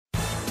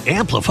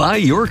Amplify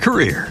your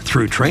career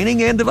through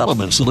training and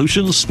development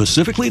solutions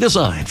specifically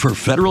designed for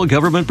federal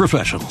government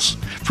professionals.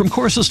 From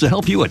courses to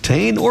help you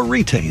attain or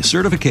retain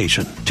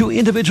certification, to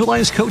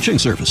individualized coaching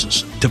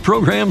services, to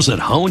programs that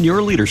hone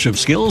your leadership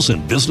skills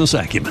and business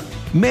acumen,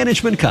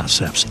 Management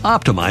Concepts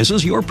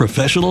optimizes your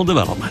professional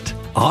development.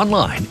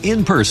 Online,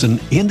 in person,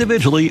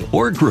 individually,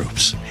 or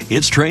groups,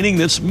 it's training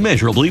that's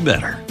measurably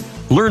better.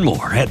 Learn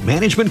more at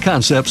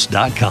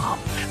managementconcepts.com.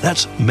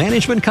 That's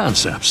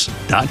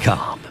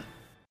managementconcepts.com.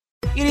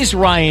 It is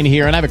Ryan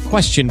here, and I have a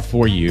question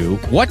for you.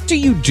 What do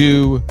you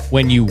do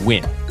when you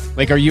win?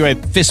 Like, are you a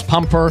fist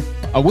pumper,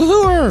 a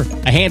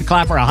woohooer, a hand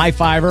clapper, a high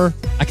fiver?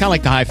 I kind of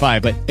like the high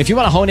five, but if you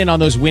want to hone in on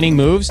those winning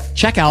moves,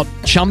 check out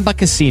Chumba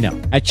Casino.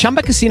 At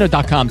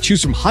ChumbaCasino.com,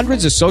 choose from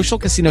hundreds of social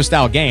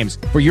casino-style games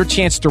for your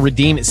chance to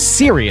redeem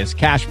serious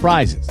cash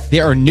prizes.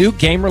 There are new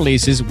game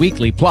releases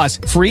weekly, plus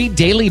free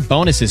daily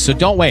bonuses, so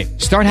don't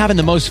wait. Start having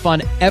the most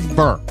fun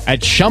ever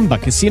at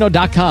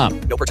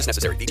ChumbaCasino.com. No purchase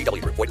necessary.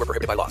 VGW. Void where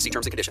prohibited by law. See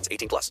terms and conditions.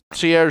 18+.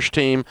 Concierge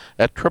team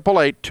at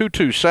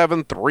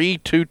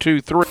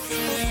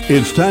 888-227-3223.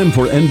 It's time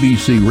for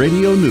NBC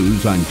Radio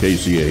News on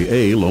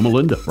KCAA Loma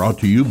Linda. Brought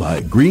to you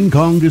by Green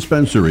Kong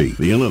Dispensary,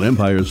 the Inland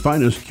Empire's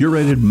finest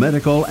curated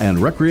medical and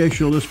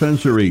recreational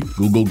dispensary.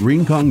 Google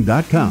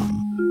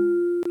greenkong.com.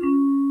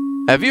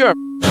 Have you ever...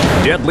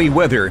 Deadly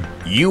weather,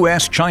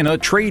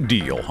 U.S.-China trade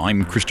deal.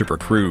 I'm Christopher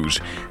Cruz.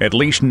 At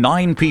least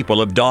 9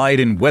 people have died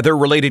in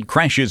weather-related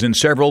crashes in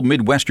several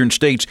Midwestern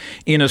states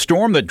in a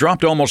storm that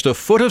dropped almost a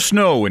foot of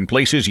snow in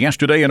places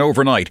yesterday and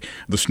overnight.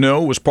 The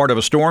snow was part of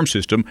a storm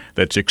system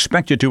that's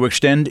expected to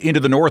extend into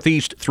the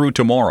Northeast through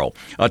tomorrow.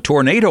 A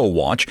tornado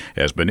watch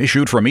has been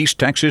issued from East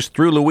Texas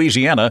through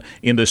Louisiana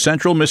into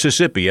central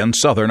Mississippi and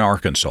southern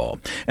Arkansas.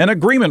 An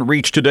agreement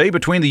reached today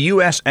between the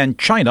U.S. and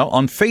China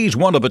on Phase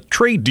 1 of a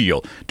trade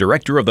deal.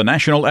 Director of the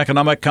National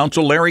Economic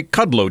Council, Larry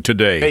Kudlow,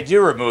 today. They do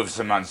remove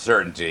some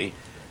uncertainty,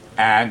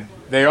 and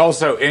they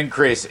also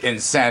increase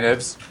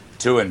incentives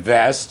to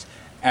invest,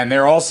 and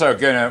they're also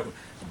going to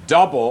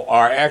double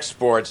our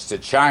exports to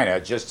China,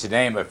 just to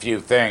name a few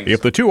things.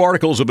 If the 2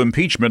 articles of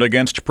impeachment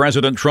against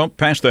President Trump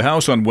pass the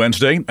House on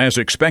Wednesday, as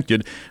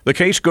expected, the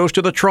case goes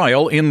to the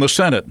trial in the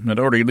Senate.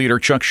 Minority Leader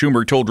Chuck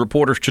Schumer told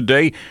reporters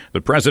today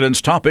the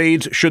president's top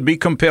aides should be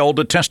compelled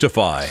to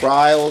testify.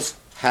 Trials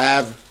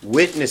have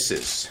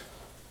witnesses.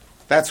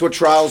 That's what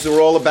trials are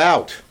all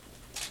about.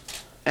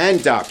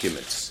 And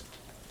documents.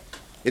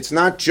 It's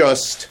not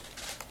just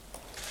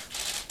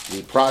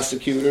the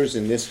prosecutors,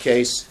 in this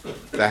case,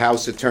 the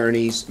House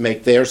attorneys,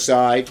 make their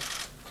side.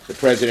 The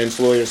president's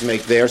lawyers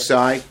make their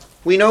side.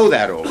 We know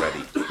that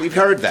already. We've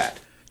heard that.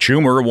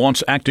 Schumer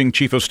wants Acting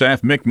Chief of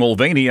Staff Mick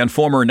Mulvaney and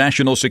former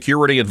National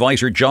Security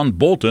Advisor John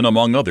Bolton,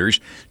 among others,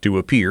 to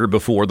appear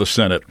before the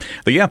Senate.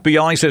 The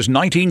FBI says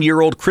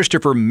 19-year-old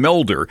Christopher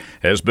Melder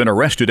has been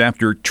arrested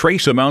after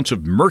trace amounts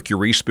of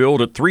mercury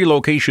spilled at 3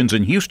 locations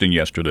in Houston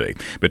yesterday.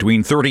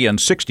 Between 30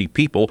 and 60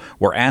 people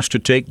were asked to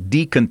take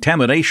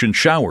decontamination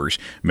showers.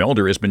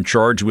 Melder has been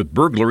charged with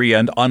burglary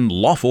and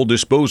unlawful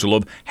disposal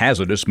of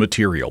hazardous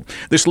material.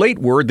 This late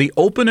word, the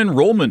open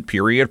enrollment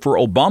period for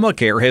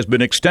Obamacare has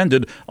been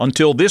extended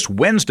until this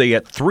Wednesday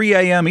at 3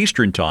 a.m.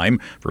 Eastern Time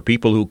for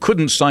people who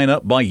couldn't sign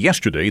up by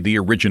yesterday, the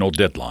original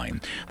deadline.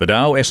 The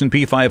Dow,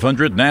 S&P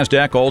 500,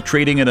 NASDAQ all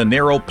trading in a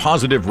narrow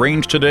positive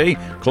range today,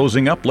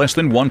 closing up less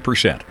than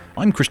 1%.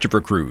 I'm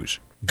Christopher Cruz.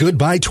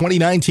 Goodbye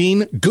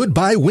 2019,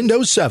 goodbye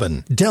Windows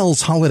 7.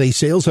 Dell's holiday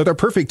sales are the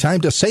perfect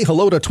time to say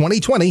hello to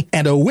 2020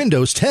 and a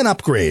Windows 10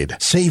 upgrade.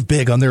 Save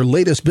big on their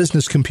latest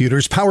business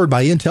computers powered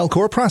by Intel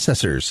Core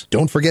processors.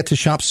 Don't forget to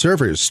shop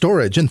servers,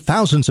 storage, and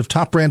thousands of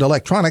top brand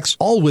electronics,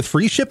 all with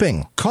free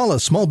shipping. Call a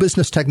small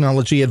business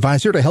technology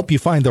advisor to help you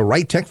find the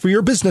right tech for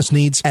your business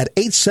needs at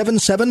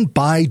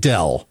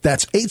 877-BUY-DELL.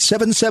 That's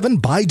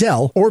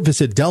 877-BUY-DELL, or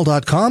visit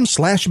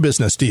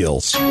Dell.com/business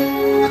deals.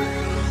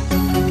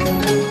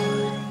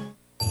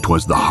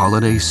 'Twas the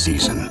holiday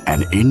season,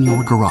 and in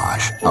your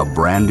garage, a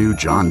brand new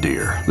John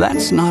Deere.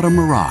 That's not a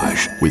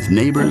mirage. With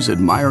neighbors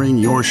admiring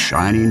your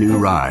shiny new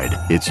ride,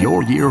 it's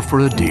your year for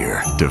a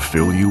Deere to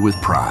fill you with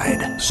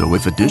pride. So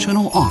if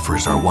additional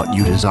offers are what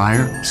you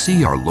desire,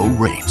 see our low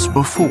rates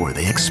before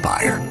they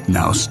expire.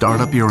 Now start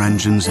up your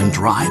engines and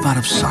drive out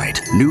of sight.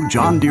 New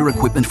John Deere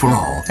equipment for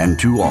all, and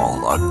to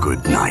all a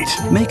good night.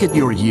 Make it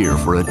your year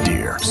for a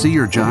Deere. See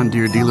your John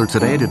Deere dealer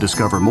today to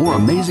discover more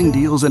amazing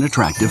deals and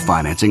attractive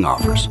financing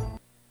offers.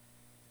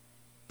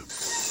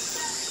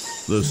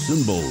 The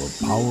symbol of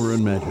power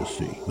and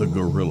majesty, the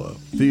gorilla,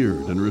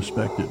 feared and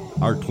respected.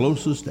 Our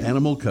closest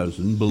animal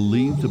cousin,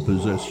 believed to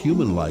possess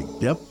human-like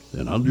depth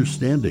and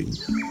understanding.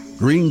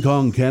 Green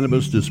Kong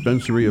Cannabis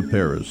Dispensary of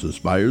Paris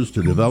aspires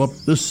to develop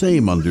the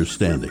same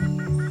understanding.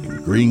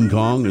 Green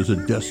Kong is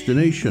a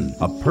destination,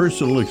 a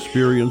personal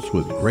experience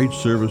with great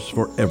service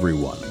for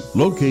everyone.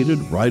 Located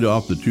right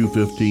off the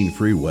 215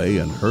 freeway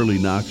and Hurley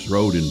Knox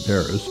Road in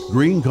Paris,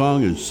 Green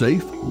Kong is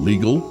safe,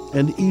 legal,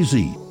 and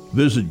easy.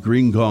 Visit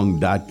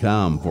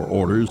GreenKong.com for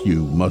orders.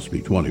 You must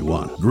be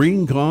 21.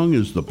 Green Kong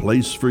is the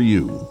place for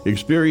you.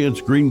 Experience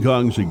Green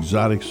Kong's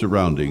exotic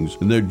surroundings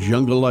in their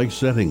jungle-like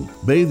setting.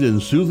 Bathed in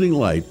soothing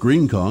light,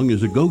 Green Kong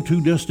is a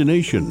go-to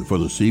destination for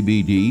the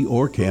CBD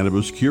or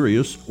cannabis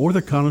curious or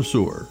the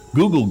connoisseur.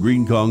 Google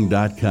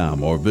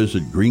GreenKong.com or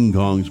visit Green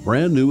Kong's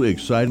brand new,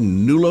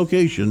 exciting new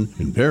location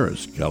in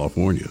Paris,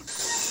 California.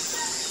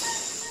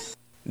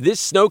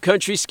 This Snow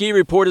Country Ski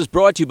Report is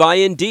brought to you by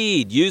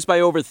Indeed, used by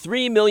over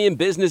 3 million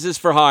businesses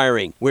for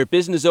hiring, where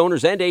business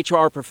owners and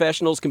HR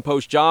professionals can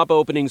post job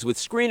openings with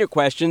screener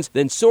questions,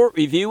 then sort,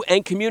 review,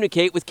 and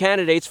communicate with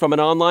candidates from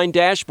an online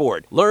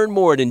dashboard. Learn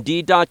more at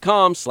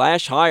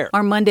Indeed.com/hire.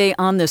 Our Monday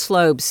on the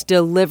Slopes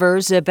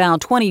delivers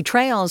about 20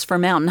 trails for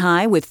Mountain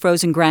High with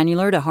frozen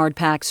granular to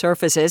hard-packed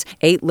surfaces.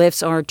 8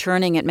 lifts are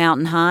turning at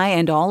Mountain High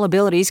and all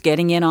abilities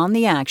getting in on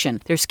the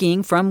action. They're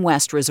skiing from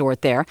West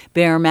Resort there.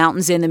 Bear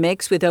Mountain's in the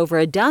mix with over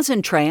a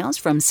dozen trails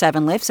from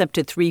 7 lifts up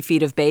to 3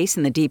 feet of base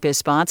in the deepest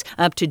spots,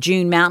 up to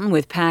June Mountain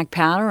with packed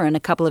powder and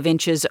a couple of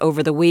inches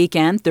over the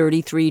weekend,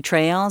 33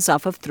 trails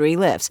off of 3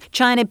 lifts.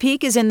 China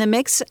Peak is in the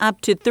mix, up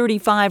to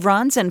 35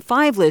 runs and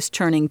 5 lifts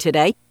turning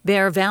today.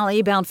 Bear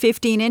Valley, about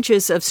 15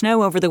 inches of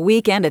snow over the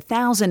weekend,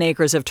 1,000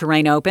 acres of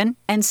terrain open.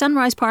 And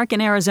Sunrise Park in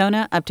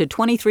Arizona, up to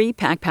 23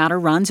 pack powder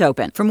runs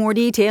open. For more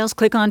details,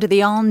 click on to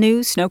the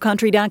all-new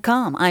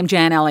snowcountry.com. I'm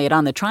Jan Elliott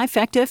on the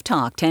Trifecta of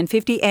Talk,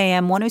 1050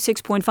 AM,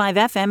 106.5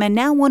 FM, and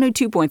now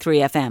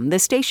 102.3 FM, the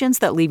stations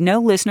that leave no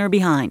listener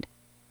behind.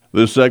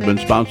 This segment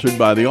sponsored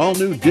by the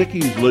all-new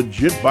Dickey's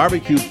Legit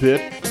Barbecue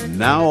Pit,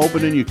 now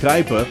open in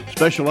Yucaipa,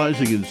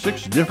 specializing in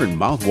 6 different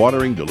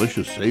mouth-watering,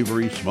 delicious,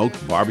 savory,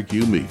 smoked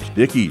barbecue meats.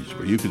 Dickey's,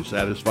 where you can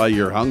satisfy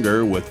your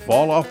hunger with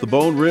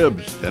fall-off-the-bone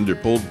ribs, tender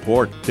pulled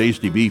pork,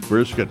 tasty beef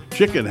brisket,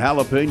 chicken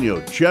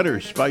jalapeno,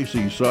 cheddar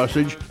spicy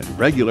sausage, and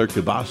regular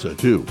kielbasa,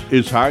 too.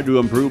 It's hard to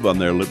improve on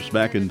their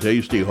lip-smacking,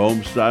 tasty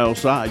home-style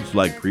sides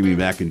like creamy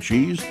mac and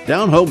cheese,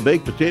 down-home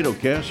baked potato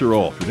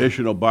casserole,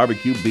 traditional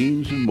barbecue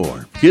beans, and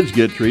more. Kids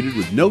get treated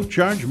with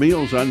no-charge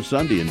meals on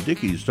Sunday, and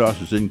Dickey's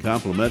tosses in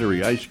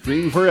complimentary ice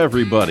cream for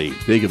everybody.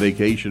 Take a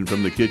vacation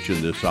from the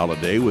kitchen this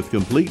holiday with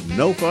complete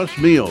no-fuss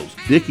meals.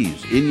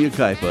 Dickey's in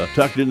Yucaipa,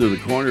 tucked into the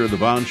corner of the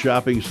Vaughn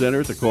Shopping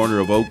Center at the corner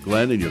of Oak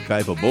Glen and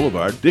Yucaipa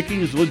Boulevard.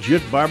 Dickey's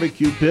Legit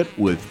Barbecue Pit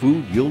with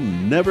food you'll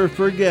never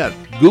forget.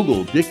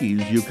 Google Dickey's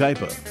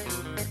Yucaipa.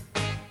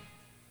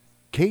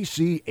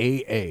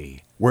 KCAA,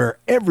 where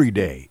every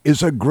day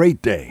is a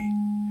great day.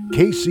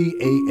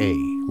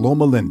 KCAA,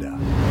 Loma Linda.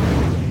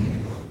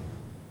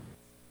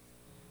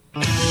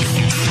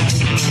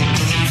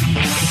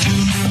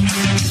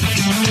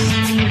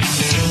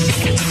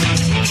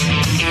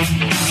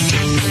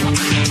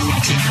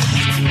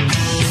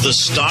 The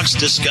stocks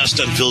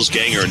discussed on Phil's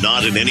Gang are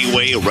not in any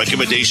way a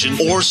recommendation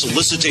or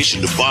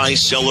solicitation to buy,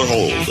 sell, or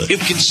hold.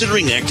 If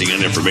considering acting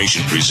on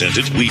information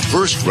presented, we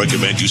first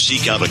recommend you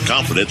seek out a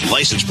competent,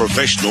 licensed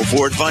professional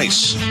for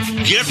advice.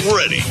 Get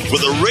ready for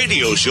the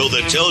radio show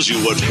that tells you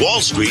what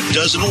Wall Street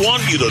doesn't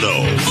want you to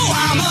know. Oh,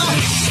 I'm a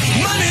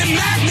money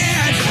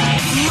magnet.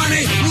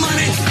 Money,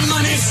 money,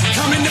 money's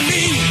coming to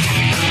me.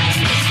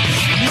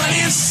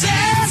 Money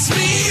sets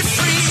me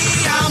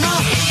free. I'm a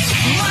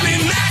money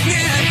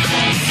magnet.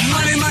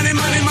 Money, money,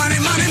 money, money,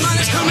 money,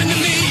 money's coming to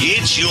me.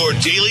 It's your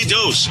daily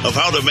dose of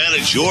how to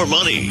manage your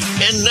money.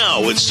 And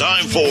now it's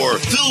time for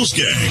Phil's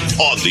Gang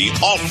on the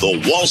Off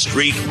the Wall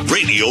Street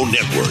Radio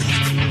Network.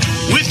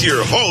 With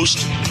your host,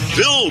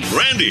 Phil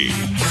Grande.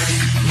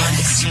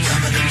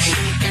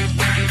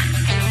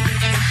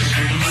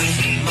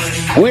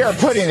 We are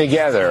putting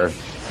together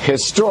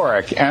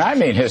historic, and I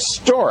mean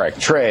historic,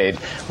 trade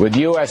with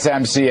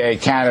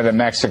USMCA, Canada,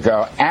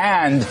 Mexico,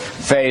 and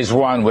Phase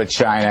 1 with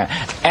China.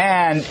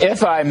 And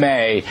if I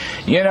may,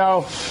 you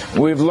know,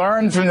 we've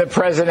learned from the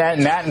president,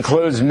 and that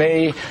includes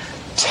me,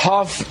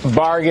 tough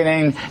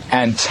bargaining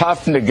and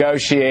tough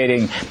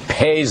negotiating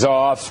pays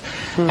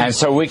off, and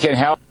so we can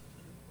help.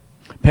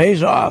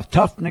 Pays off,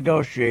 tough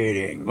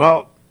negotiating.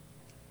 Well,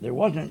 there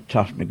wasn't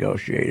tough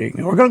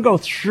negotiating. We're going to go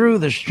through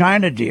this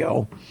China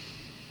deal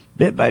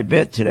bit by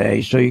bit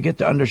today so you get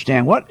to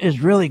understand what is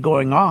really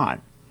going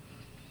on.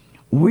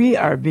 We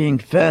are being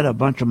fed a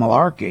bunch of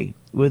malarkey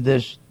with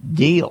this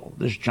deal,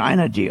 this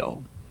China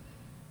deal.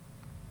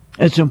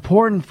 It's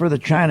important for the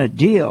China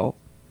deal,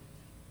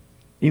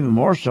 even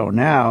more so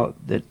now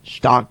that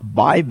stock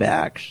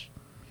buybacks,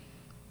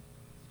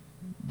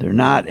 they're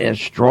not as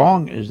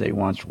strong as they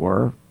once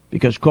were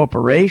because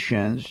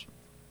corporations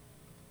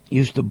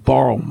used to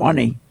borrow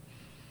money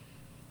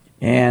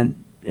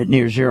and at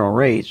near zero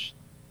rates.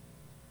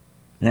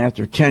 And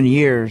after 10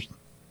 years,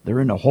 they're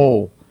in the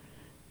hole.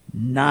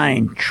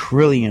 $9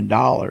 trillion.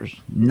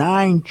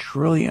 $9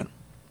 trillion.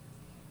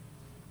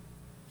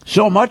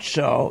 So much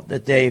so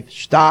that they've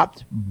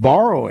stopped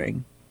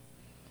borrowing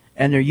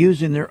and they're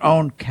using their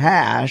own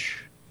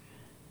cash,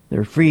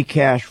 their free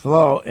cash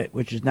flow,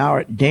 which is now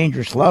at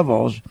dangerous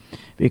levels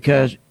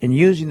because in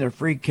using their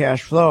free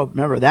cash flow,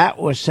 remember, that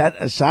was set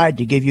aside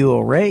to give you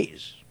a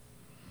raise.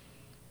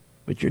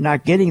 But you're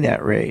not getting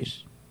that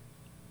raise.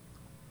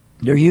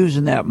 they're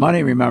using that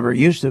money. Remember,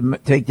 used to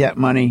take that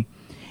money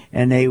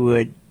and they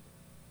would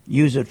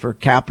use it for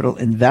capital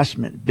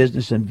investment,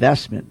 business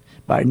investment,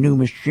 buy new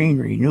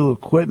machinery, new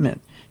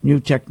equipment, new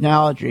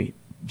technology,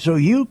 so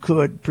you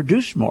could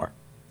produce more.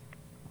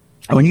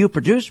 And when you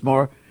produce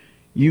more,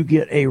 you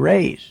get a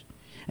raise.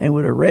 And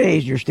with a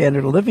raise, your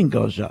standard of living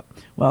goes up.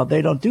 Well,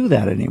 they don't do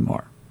that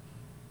anymore.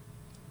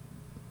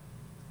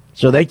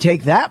 So they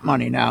take that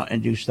money now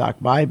and do stock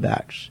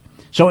buybacks.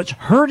 So it's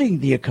hurting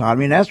the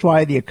economy, and that's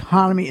why the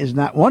economy is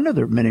not one of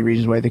the many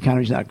reasons why the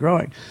economy is not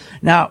growing.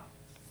 Now,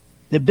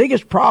 the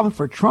biggest problem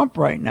for Trump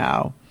right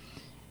now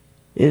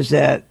is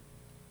that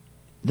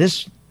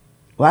this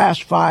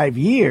last 5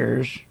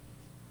 years,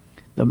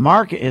 the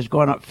market has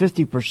gone up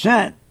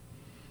 50%,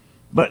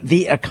 but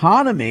the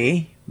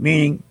economy,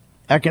 meaning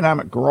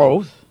economic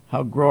growth,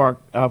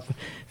 how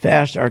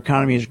fast our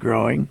economy is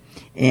growing,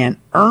 and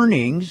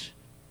earnings,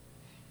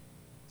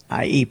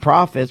 i.e.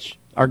 profits,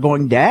 are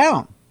going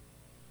down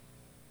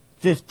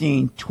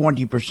 15,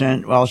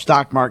 20%, while the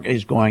stock market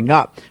is going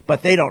up.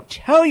 But they don't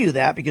tell you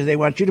that because they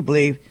want you to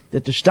believe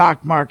that the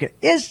stock market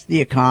is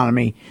the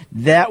economy.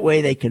 That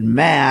way they can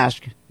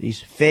mask, these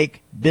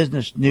fake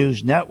business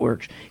news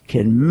networks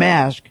can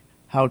mask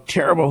how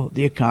terrible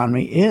the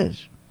economy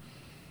is.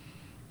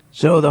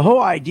 So the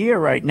whole idea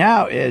right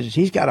now is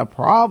he's got a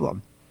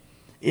problem.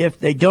 If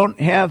they don't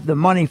have the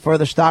money for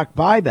the stock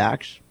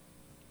buybacks,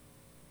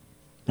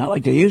 not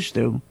like they used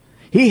to,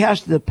 he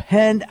has to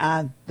depend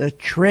on the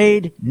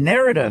trade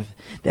narrative,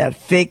 that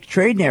fake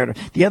trade narrative.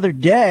 The other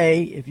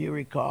day, if you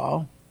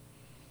recall,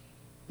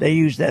 they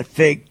used that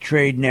fake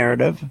trade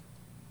narrative,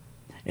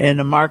 and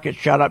the market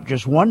shot up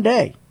just one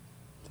day.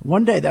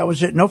 One day, that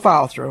was it, no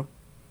follow through,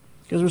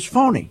 because it was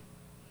phony.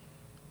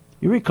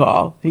 You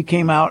recall, he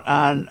came out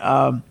on,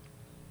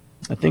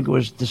 I think it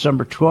was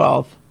December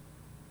 12th,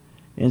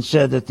 and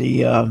said that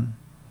that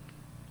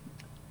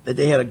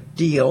they had a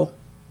deal,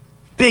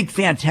 big,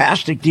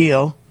 fantastic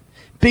deal,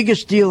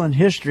 biggest deal in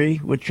history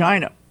with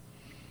China.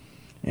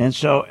 And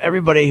so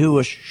everybody who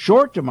was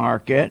short the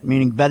market,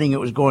 meaning betting it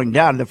was going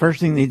down, the first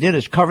thing they did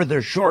is cover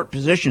their short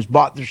positions,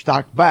 bought their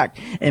stock back,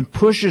 and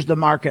pushes the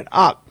market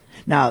up.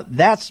 Now,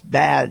 that's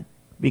bad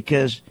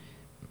because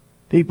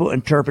people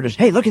interpret as,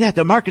 hey, look at that,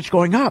 the market's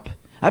going up.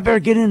 I better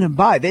get in and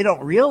buy. They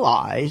don't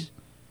realize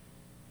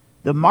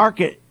the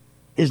market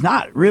is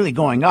not really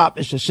going up.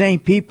 It's the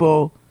same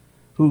people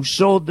who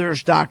sold their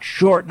stock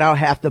short now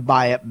have to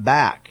buy it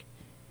back.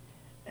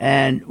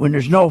 And when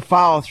there's no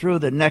follow through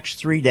the next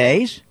 3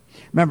 days,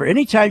 remember,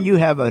 anytime you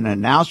have an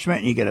announcement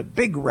and you get a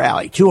big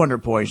rally, 200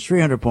 points,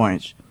 300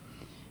 points,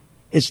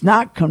 it's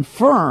not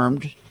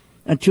confirmed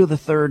until the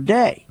third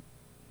day.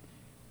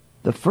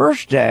 The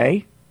first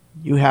day,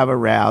 you have a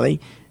rally.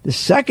 The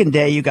second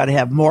day, you got to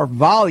have more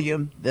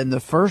volume than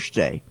the first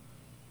day.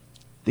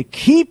 The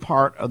key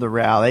part of the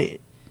rally,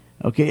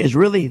 okay, is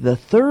really the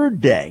third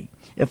day.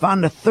 If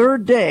on the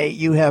third day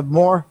you have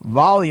more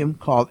volume,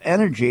 called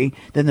energy,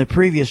 than the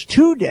previous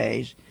 2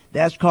 days,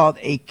 that's called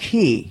a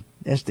key.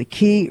 That's the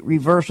key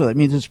reversal. That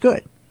means it's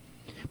good.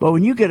 But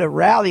when you get a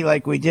rally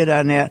like we did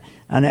on that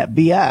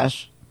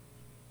BS,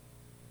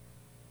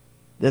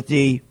 that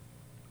they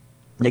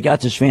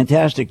got this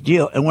fantastic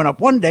deal and went up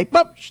one day,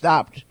 boop,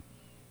 stopped.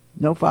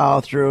 No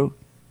follow through.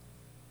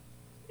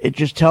 It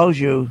just tells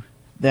you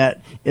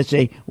that it's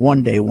a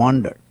one-day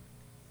wonder.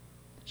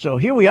 So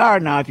here we are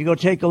now. If you go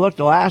take a look,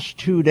 the last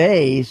 2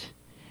 days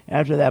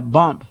after that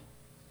bump,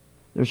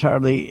 there's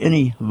hardly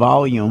any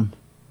volume,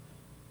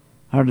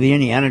 hardly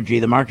any energy.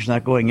 The market's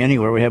not going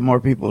anywhere. We have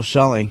more people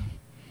selling.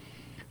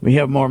 We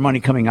have more money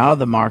coming out of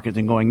the market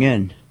than going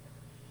in.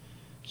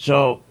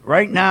 So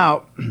right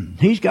now,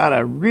 he's got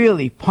to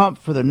really pump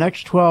for the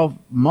next 12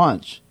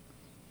 months.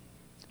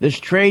 This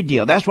trade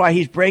deal. That's why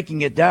he's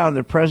breaking it down.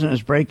 The president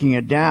is breaking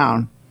it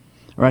down.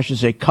 Or I should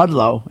say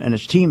Kudlow and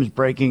his team is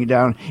breaking it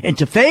down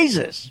into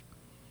phases.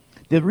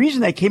 The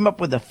reason they came up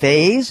with a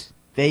phase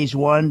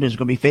 1, there's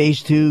going to be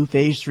phase 2,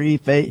 phase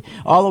 3,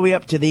 all the way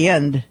up to the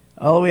end,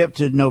 all the way up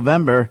to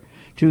November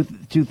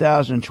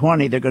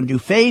 2020. They're going to do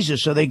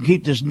phases so they can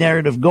keep this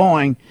narrative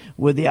going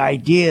with the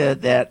idea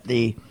that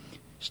the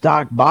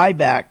stock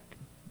buyback,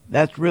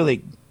 that's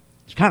really,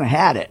 it's kind of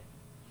had it.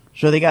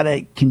 So they got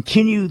to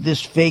continue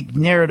this fake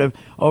narrative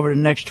over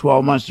the next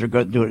 12 months. They're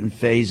going to do it in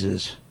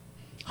phases.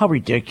 How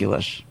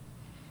ridiculous.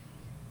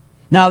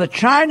 Now, the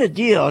China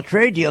deal,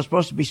 trade deal, is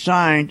supposed to be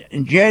signed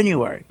in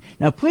January.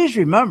 Now, please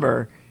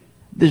remember,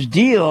 this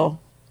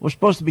deal was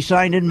supposed to be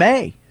signed in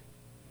May.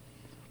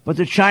 But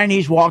the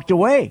Chinese walked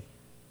away.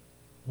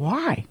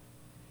 Why?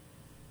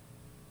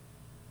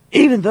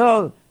 Even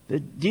though the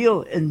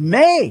deal in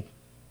May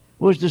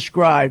was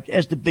described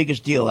as the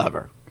biggest deal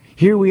ever.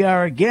 Here we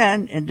are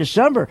again in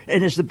December,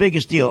 and it's the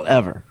biggest deal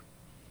ever.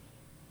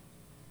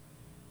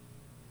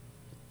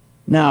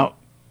 Now,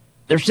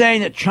 they're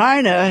saying that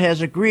China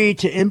has agreed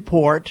to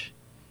import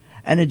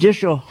an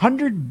additional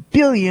 $100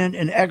 billion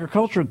in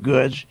agricultural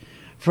goods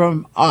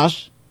from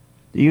us,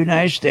 the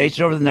United States,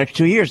 over the next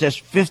 2 years. That's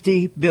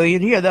 $50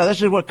 billion a year. Now,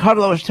 this is what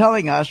Kudlow is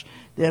telling us,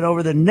 that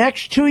over the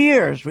next 2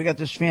 years, we got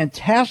this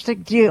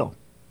fantastic deal.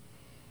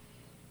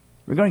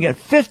 We're going to get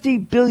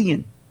 $50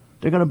 billion.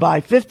 They're going to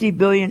buy $50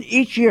 billion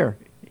each year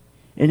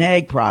in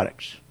ag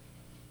products.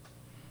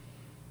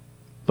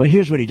 But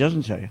here's what he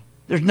doesn't tell you.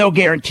 There's no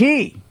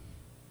guarantee.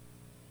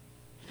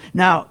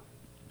 Now,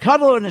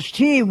 Kudlow and his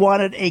team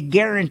wanted a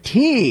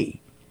guarantee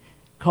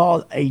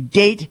called a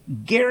date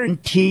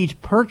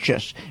guaranteed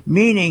purchase,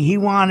 meaning he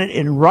wanted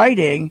in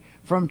writing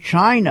from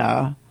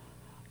China,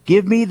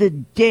 give me the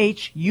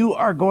dates you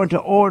are going to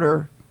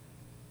order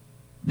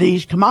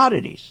these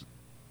commodities.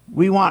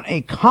 We want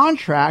a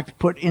contract,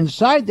 put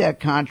inside that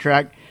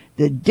contract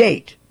the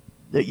date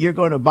that you're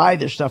going to buy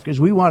this stuff, because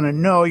we want to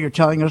know you're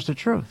telling us the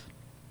truth.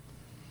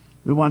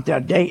 We want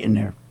that date in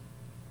there.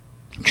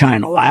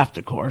 China laughed,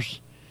 of course.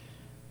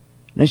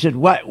 They said,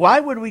 why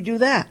would we do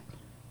that?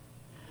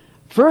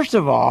 First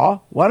of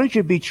all, why don't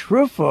you be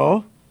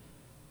truthful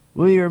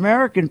with your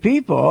American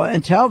people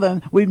and tell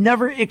them we've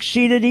never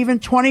exceeded even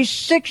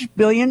 $26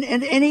 billion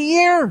in any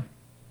year?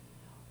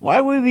 Why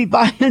would we be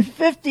buying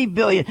 $50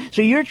 billion?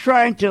 So you're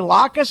trying to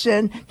lock us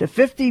in to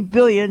 $50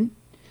 billion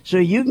so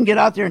you can get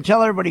out there and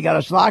tell everybody you got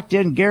us locked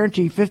in,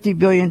 guarantee $50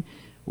 billion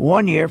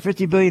one year,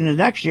 $50 billion the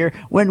next year,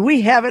 when we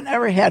haven't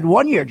ever had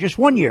just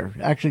one year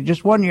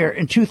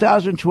in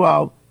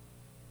 2012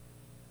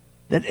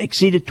 that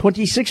exceeded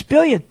 $26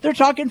 billion. They're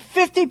talking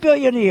 $50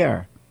 billion a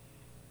year.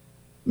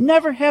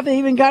 Never have they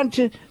even gotten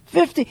to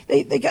 50.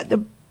 They got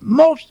the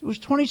most, it was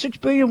 $26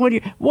 billion 1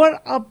 year.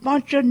 What a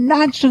bunch of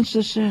nonsense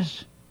this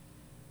is.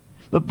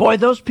 But boy,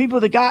 those people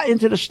that got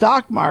into the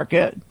stock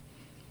market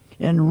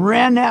and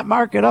ran that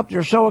market up,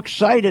 they're so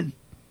excited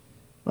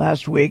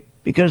last week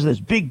because of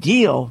this big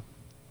deal.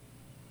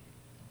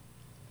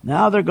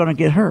 Now they're going to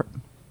get hurt.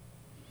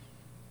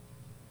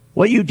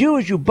 What you do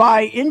is you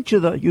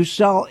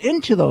sell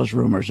into those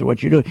rumors of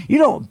what you do. You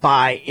don't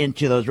buy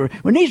into those rumors.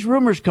 When these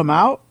rumors come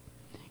out,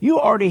 you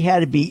already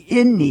had to be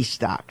in these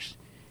stocks.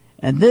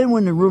 And then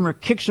when the rumor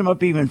kicks them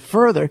up even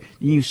further,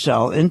 you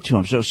sell into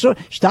them. So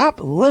stop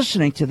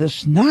listening to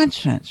this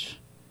nonsense.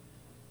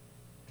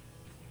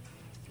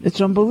 It's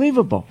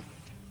unbelievable.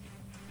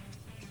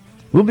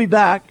 We'll be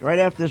back right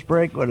after this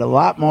break with a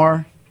lot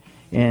more.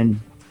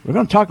 And we're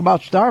going to talk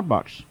about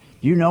Starbucks.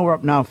 You know we're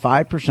up now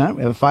 5%.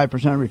 We have a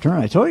 5%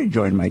 return. I told you to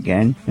join my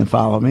gang and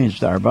follow me in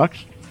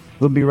Starbucks.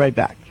 We'll be right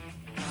back.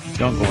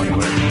 Don't go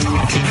anywhere.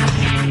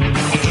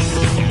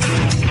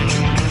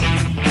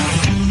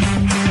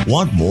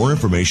 Want more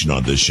information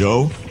on this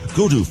show?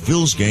 Go to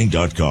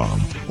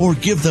philsgang.com or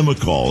give them a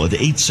call at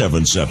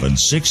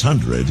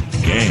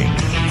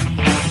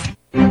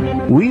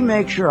 877-600-GANG. We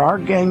make sure our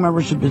gang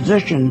members are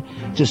positioned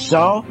to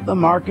sell the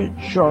market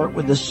short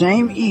with the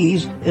same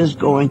ease as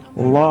going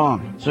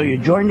long. So you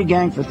join the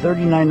gang for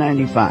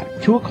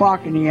 $39.95, 2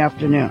 o'clock in the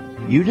afternoon.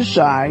 You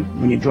decide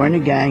when you join the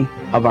gang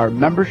of our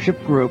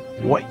membership group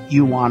what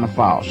you want to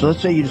follow. So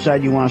let's say you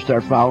decide you want to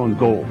start following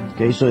gold.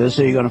 Okay, so let's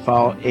say you're going to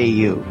follow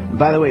AU. And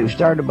by the way, we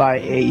started to buy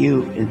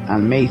AU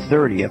on May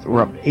 30th.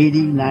 We're up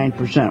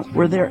 89%.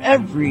 We're there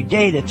every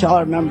day to tell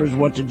our members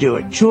what to do.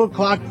 At 2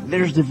 o'clock,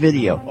 there's the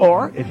video.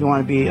 Or if you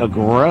want to be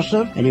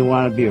aggressive and you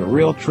want to be a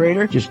real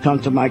trader, just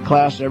come to my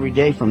class every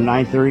day from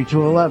 9:30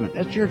 to 11.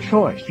 That's your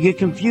choice. If you get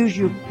confused,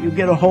 you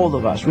get a hold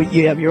of us.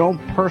 You have your own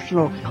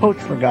personal coach,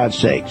 for God's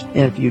sakes.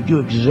 And if you do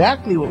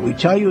exactly what we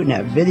tell you in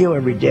that video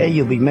every day,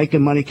 you'll be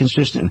making money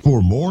consistent.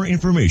 For more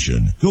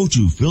information, go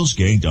to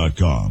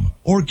philsgang.com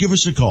or give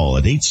us a call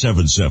at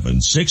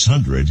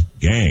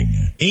 877-600-GANG.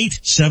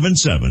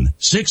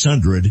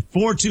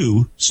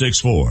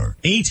 877-600-4264.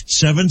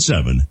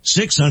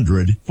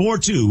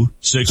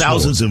 877-600-4264.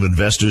 Thousands of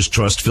investors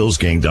trust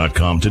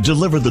philsgang.com to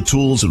deliver the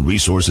tools and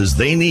resources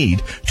they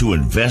need to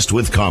invest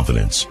with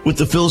confidence. With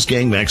the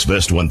PhilsGang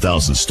MaxVest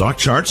 1000 stock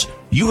charts,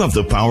 you have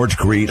the power to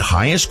create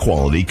highest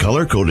quality,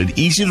 color-coded,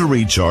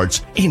 easy-to-read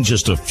charts in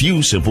just a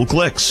few simple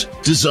clicks.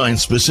 Designed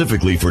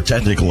specifically for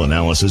technical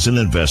analysis and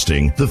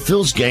investing, the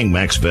PhilsGang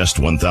MaxVest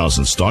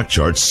 1000 stock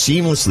charts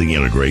seamlessly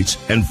integrates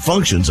and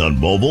functions on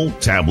mobile,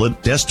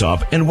 tablet,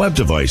 desktop, and web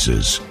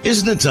devices.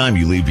 Isn't it time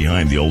you leave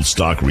behind the old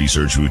stock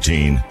research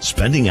routine,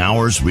 spending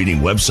hours reading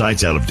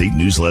websites, out-of-date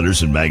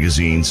newsletters and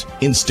magazines?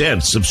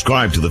 Instead,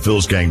 subscribe to the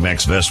PhilsGang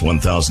MaxVest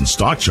 1000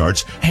 stock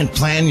charts and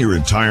plan your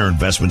entire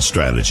investment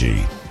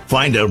strategy.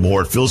 Find out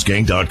more at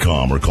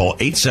philsgang.com or call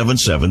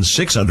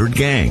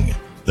 877-600-GANG.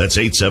 That's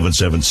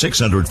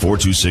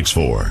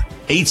 877-600-4264.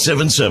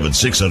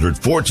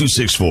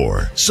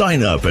 877-600-4264.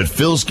 Sign up at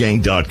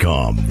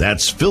philsgang.com.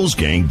 That's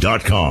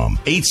philsgang.com.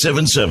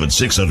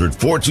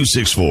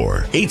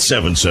 877-600-4264.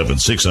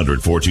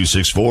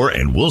 877-600-4264,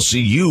 and we'll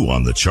see you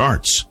on the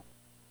charts.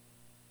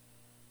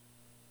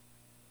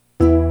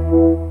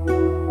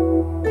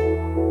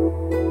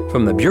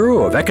 From the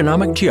Bureau of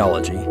Economic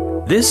Geology,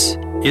 this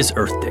is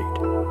Earth Date.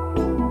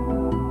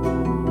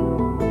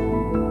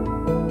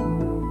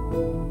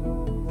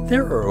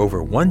 There are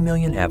over 1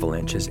 million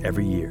avalanches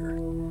every year,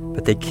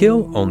 but they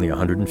kill only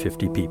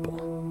 150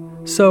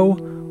 people. So,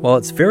 while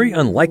it's very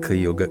unlikely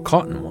you'll get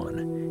caught in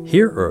one,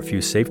 here are a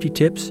few safety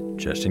tips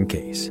just in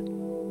case.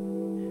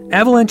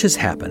 Avalanches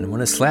happen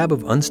when a slab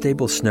of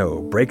unstable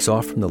snow breaks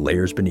off from the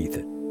layers beneath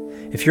it.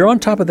 If you're on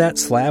top of that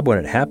slab when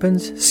it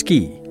happens,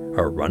 ski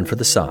or run for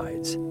the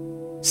sides.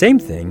 Same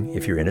thing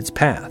if you're in its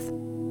path.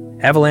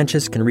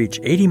 Avalanches can reach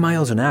 80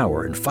 miles an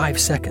hour in 5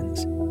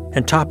 seconds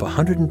and top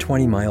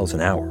 120 miles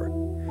an hour.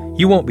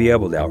 You won't be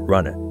able to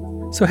outrun it,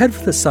 so head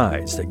for the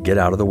sides to get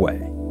out of the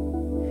way.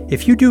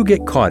 If you do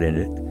get caught in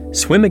it,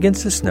 swim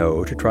against the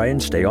snow to try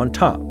and stay on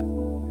top.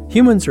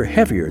 Humans are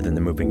heavier than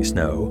the moving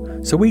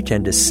snow, so we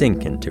tend to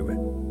sink into it.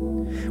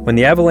 When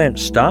the avalanche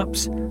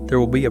stops, there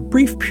will be a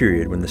brief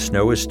period when the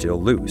snow is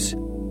still loose.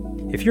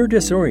 If you're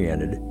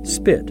disoriented,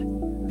 spit.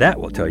 That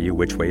will tell you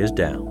which way is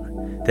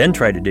down. Then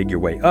try to dig your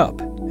way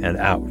up and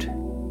out.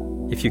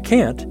 If you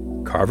can't,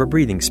 carve a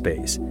breathing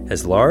space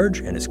as large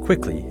and as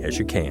quickly as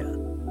you can.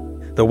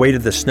 The weight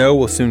of the snow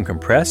will soon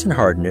compress and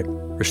harden it,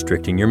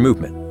 restricting your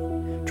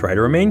movement. Try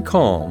to remain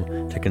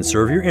calm to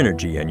conserve your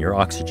energy and your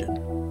oxygen.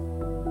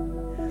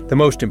 The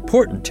most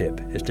important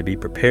tip is to be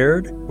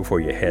prepared before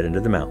you head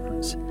into the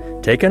mountains.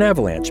 Take an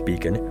avalanche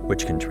beacon,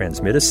 which can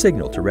transmit a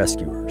signal to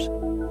rescuers.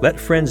 Let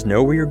friends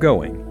know where you're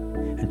going,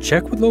 and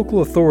check with local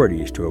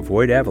authorities to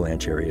avoid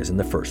avalanche areas in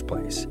the first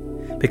place.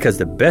 Because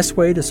the best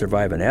way to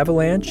survive an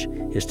avalanche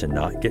is to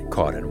not get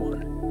caught in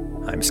one.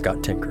 I'm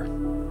Scott Tinker.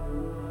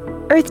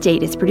 Earth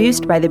Date is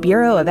produced by the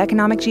Bureau of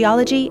Economic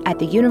Geology at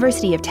the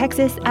University of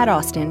Texas at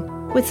Austin,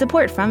 with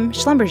support from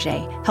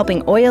Schlumberger,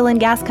 helping oil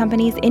and gas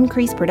companies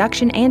increase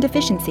production and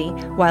efficiency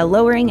while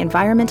lowering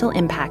environmental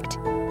impact.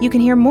 You can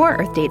hear more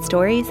Earth Date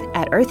stories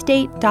at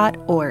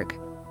earthdate.org.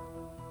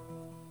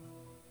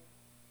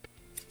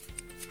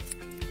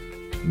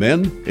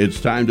 Men, it's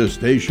time to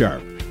stay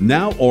sharp.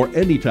 Now or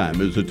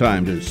anytime is the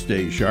time to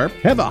stay sharp.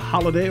 Have a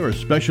holiday or a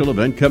special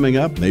event coming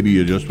up? Maybe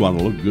you just want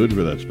to look good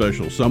for that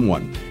special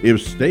someone.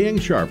 If staying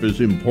sharp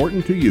is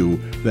important to you,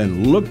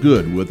 then look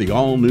good with the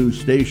all-new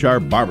Stay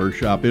Sharp Barber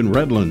Shop in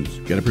Redlands.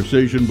 Get a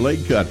precision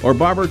blade cut or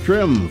barber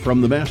trim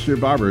from the master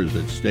barbers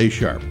at Stay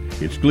Sharp.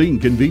 It's clean,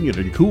 convenient,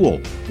 and cool.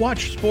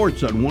 Watch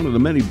sports on one of the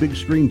many big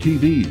screen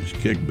TVs.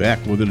 Kick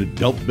back with an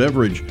adult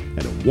beverage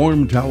and a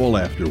warm towel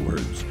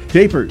afterwards.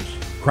 Tapers,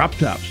 crop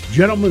tops,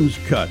 gentlemen's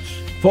cuts,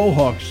 faux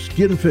hawks,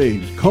 skin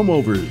fades,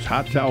 comb-overs,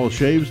 hot towel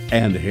shaves,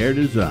 and hair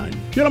design.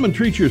 Gentlemen,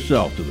 treat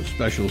yourself to the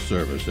special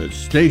service at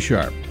Stay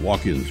Sharp.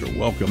 Walk-ins are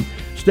welcome.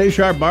 Stay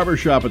Sharp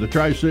Barbershop at the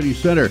Tri-City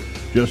Center,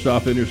 just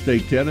off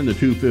Interstate 10 and the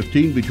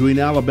 215 between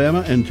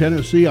Alabama and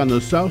Tennessee on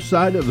the south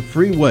side of the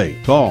freeway.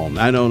 Call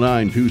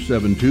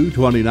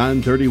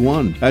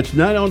 909-272-2931. That's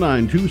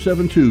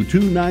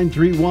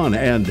 909-272-2931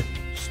 and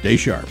stay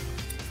sharp.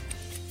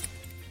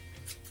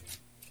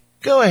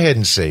 Go ahead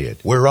and say it.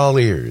 We're all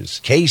ears.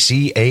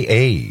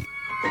 KCAA.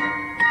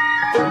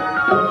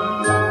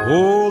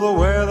 Oh, the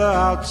weather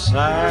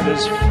outside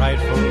is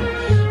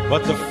frightful,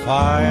 but the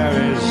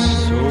fire is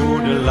so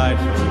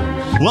delightful.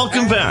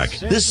 Welcome back.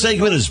 This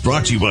segment is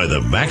brought to you by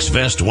the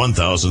MaxVest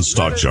 1000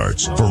 stock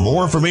charts. For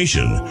more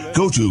information,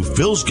 go to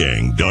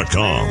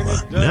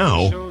philsgang.com.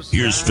 Now,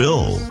 here's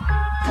Phil.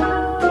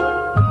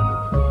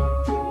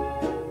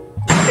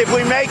 If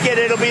we make it,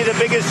 it'll be the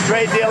biggest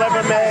trade deal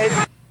ever made.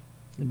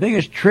 The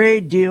biggest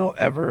trade deal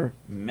ever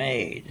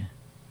made.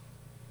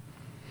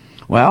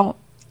 Well,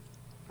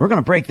 we're going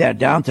to break that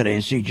down today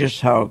and see just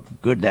how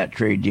good that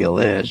trade deal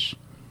is.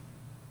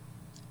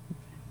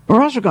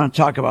 We're also going to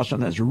talk about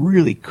something that's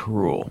really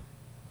cruel.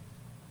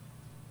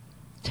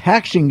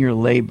 Taxing your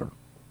labor.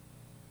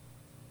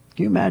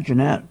 Can you imagine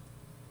that?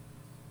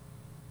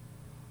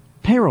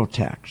 Payroll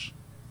tax.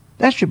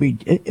 That should be,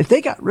 if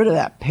they got rid of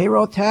that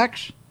payroll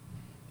tax,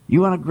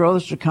 you want to grow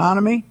this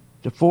economy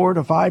to 4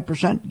 to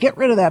 5%, get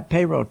rid of that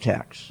payroll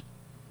tax.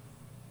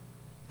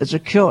 It's a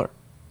killer.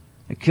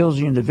 It kills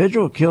the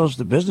individual, it kills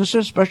the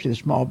businesses, especially the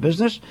small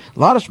business. A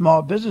lot of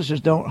small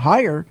businesses don't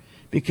hire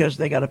because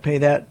they got to pay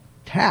that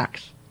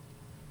tax.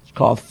 It's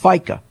called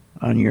FICA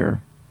on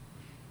your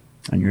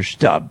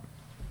stub.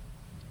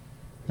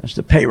 That's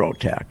the payroll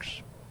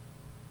tax.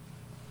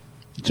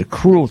 It's a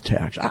cruel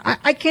tax.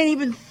 I can't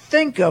even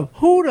think of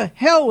who the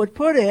hell would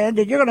put in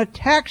that you're going to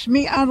tax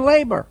me on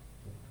labor.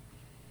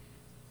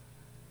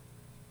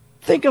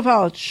 Think of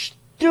how it's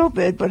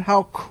stupid, but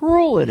how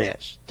cruel it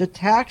is to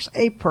tax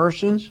a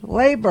person's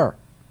labor.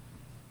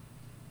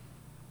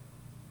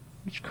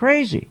 It's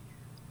crazy.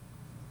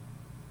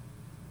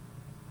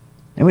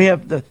 And we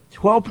have the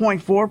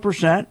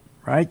 12.4%,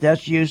 right?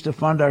 That's used to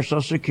fund our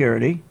Social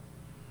Security.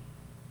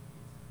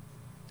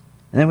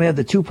 And then we have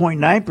the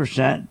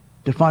 2.9%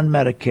 to fund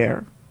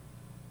Medicare.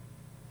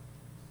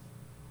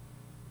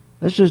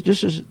 This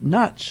is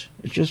nuts.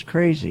 It's just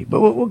crazy.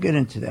 But we'll get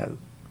into that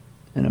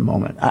in a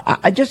moment.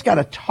 I just got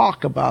to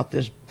talk about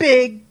this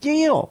big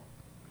deal.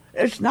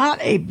 It's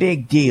not a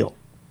big deal.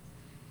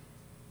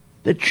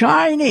 The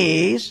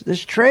Chinese,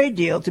 this trade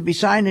deal to be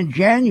signed in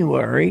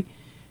January,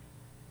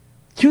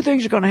 two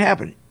things are going to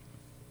happen.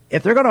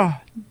 If they're going to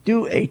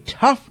do a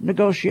tough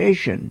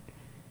negotiation,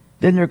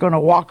 then they're going to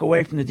walk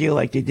away from the deal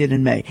like they did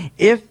in May.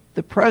 If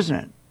the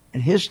president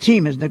and his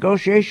team, his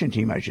negotiation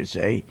team, I should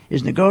say,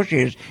 his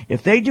negotiators,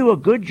 if they do a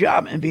good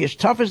job and be as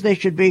tough as they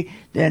should be,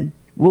 then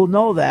We'll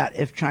know that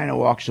if China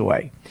walks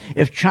away.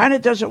 If China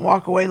doesn't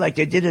walk away like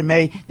they did in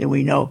May, then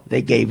we know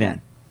they gave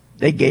in.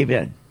 They gave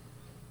in.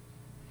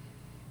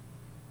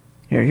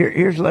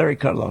 Here's Larry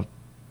Kudlow.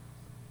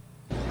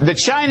 The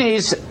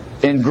Chinese,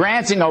 in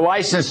granting a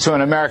license to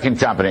an American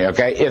company,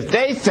 okay, if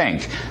they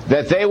think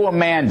that they will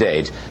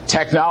mandate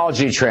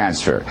technology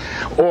transfer,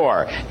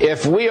 or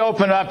if we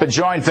open up a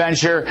joint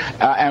venture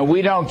and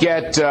we don't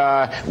get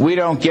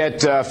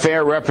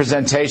fair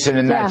representation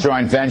in that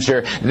joint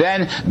venture,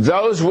 then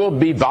those will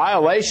be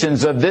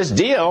violations of this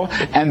deal,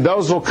 and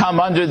those will come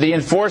under the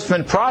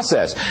enforcement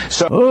process.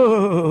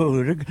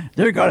 So,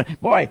 they're going to,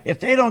 boy, if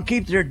they don't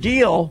keep their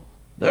deal,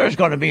 there's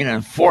going to be an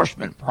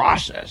enforcement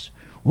process.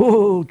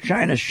 Whoa,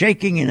 China's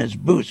shaking in its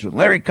boots. When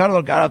Larry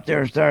Kudlow got up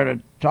there and started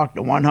to talk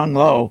to Wen Hung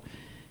Lo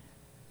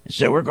and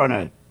said, we're going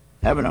to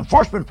have an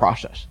enforcement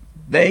process,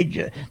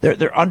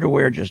 their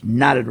underwear just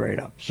knotted right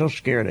up. So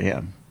scared of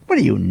him. What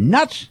are you,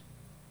 nuts?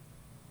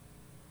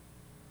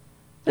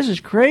 This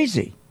is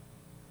crazy.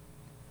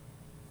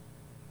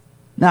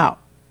 Now,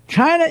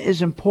 China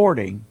is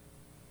importing.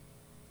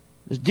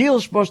 This deal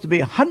is supposed to be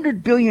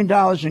 $100 billion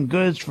in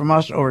goods from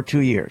us over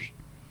 2 years.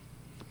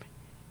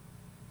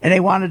 And they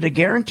wanted a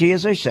guarantee,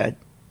 as I said,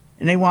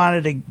 and they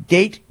wanted a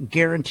date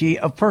guarantee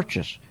of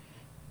purchase.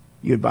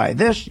 You'd buy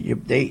this,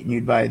 date, and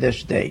you'd buy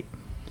this date.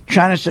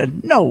 China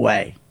said, no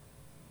way.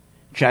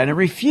 China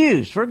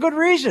refused for a good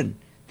reason.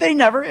 They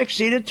never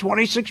exceeded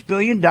 $26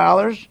 billion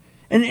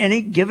in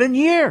any given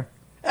year,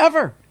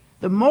 ever.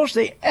 The most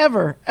they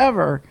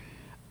ever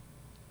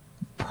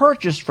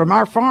purchased from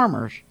our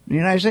farmers in the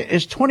United States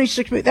is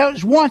 $26 billion. That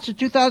was once in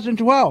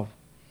 2012.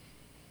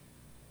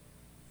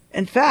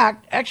 In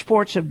fact,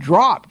 exports have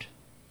dropped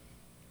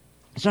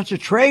since the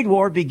trade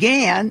war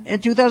began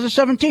in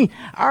 2017.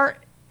 Our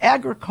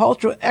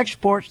agricultural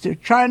exports to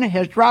China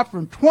has dropped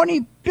from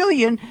 20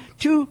 billion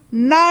to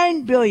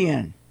 9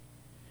 billion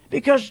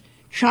because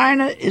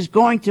China is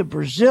going to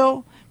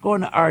Brazil,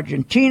 going to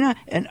Argentina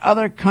and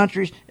other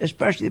countries,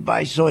 especially to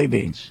buy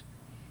soybeans.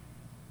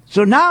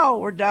 So now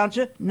we're down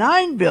to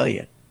 9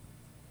 billion,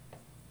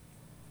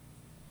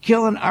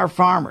 killing our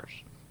farmers.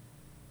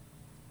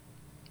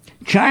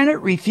 China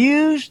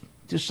refused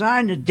to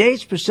sign the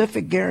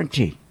date-specific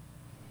guarantee.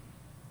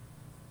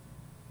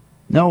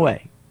 No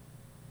way.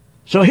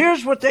 So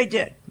here's what they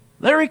did.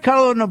 Larry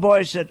Kudlow and the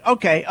boys said,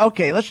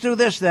 okay, let's do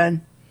this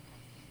then.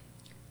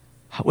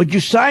 Would you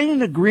sign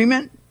an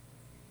agreement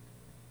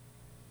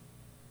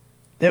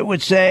that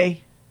would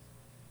say,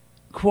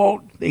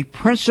 quote, the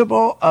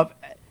principle of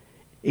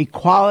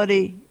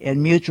equality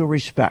and mutual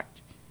respect?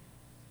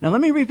 Now,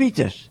 let me repeat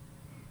this.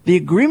 The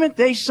agreement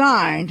they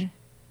signed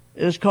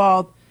is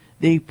called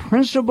the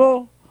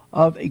principle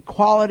of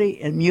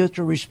equality and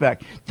mutual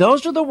respect.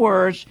 Those are the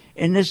words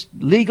in this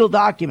legal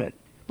document,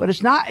 but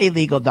it's not a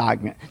legal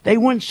document. They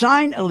wouldn't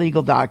sign a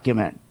legal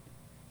document.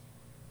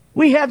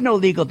 We have no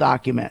legal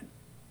document.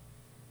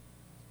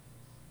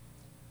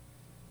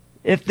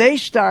 If they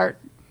start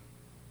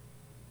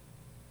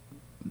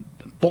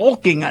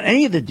balking on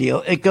any of the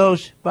deal, it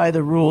goes by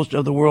the rules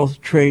of the World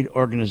Trade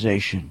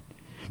Organization.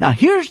 Now,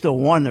 here's the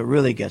one that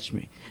really gets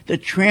me. The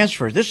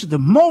transfers. This is the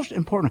most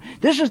important.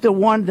 This is the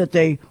one that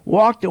they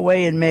walked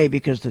away in May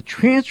because the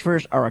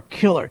transfers are a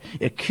killer.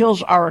 It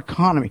kills our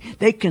economy.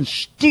 They can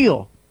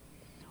steal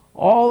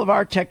all of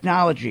our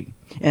technology.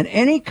 And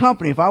any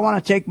company, if I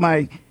want to take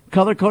my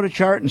color-coded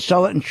chart and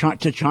sell it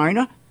to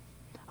China,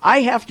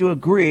 I have to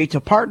agree to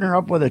partner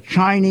up with a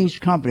Chinese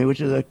company, which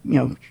is a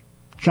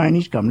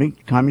Chinese company,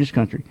 communist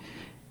country.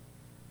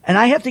 And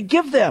I have to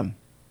give them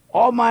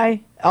all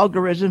my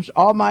algorithms,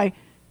 all my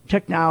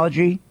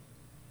technology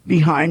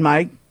behind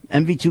my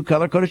MV2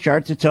 color-coded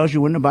chart that tells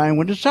you when to buy and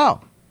when to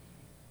sell.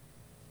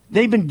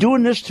 They've been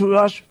doing this to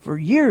us for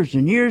years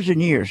and years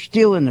and years,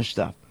 stealing this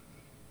stuff.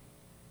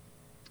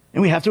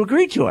 And we have to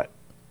agree to it.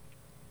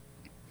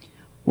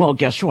 Well,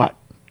 guess what?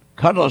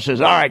 Kudlow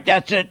says, all right,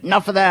 that's it,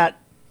 enough of that.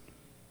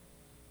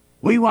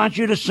 We want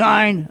you to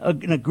sign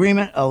an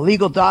agreement, a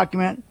legal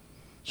document.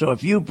 So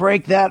if you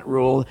break that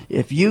rule,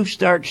 if you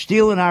start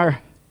stealing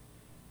our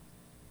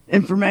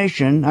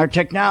information, our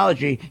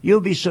technology, you'll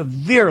be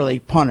severely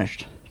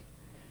punished.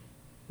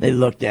 They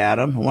looked at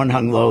him. Wen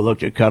Hung Lo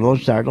looked at Kudlow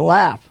and started to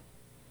laugh.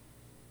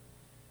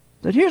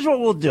 But here's what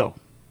we'll do.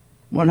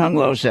 Wen Hung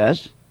Lo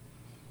says,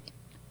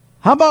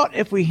 how about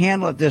if we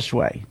handle it this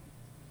way?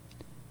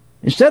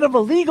 Instead of a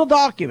legal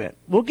document,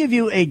 we'll give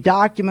you a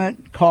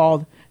document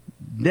called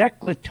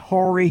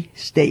declaratory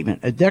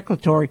statement. A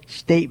declaratory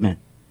statement.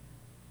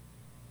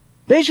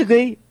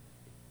 Basically,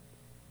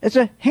 it's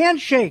a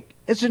handshake.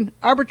 It's an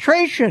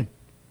arbitration.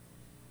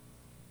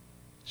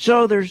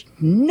 So there's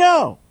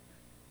no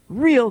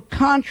real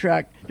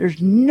contract.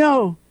 There's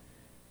no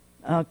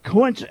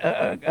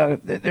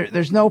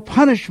there's no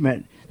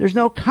punishment. There's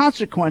no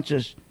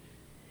consequences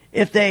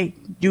if they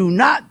do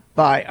not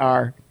buy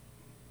our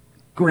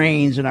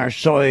grains and our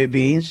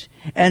soybeans,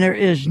 and there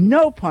is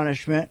no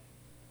punishment,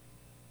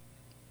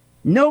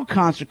 no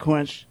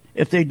consequence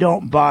if they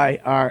don't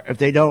if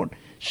they don't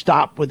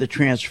stop with the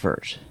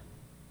transfers.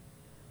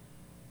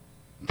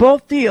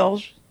 Both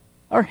deals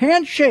are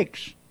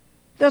handshakes.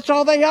 That's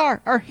all they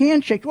are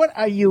handshakes. What,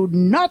 are you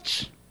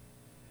nuts?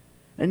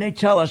 And they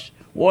tell us,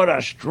 what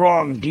a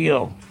strong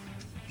deal.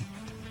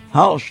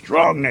 How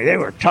strong they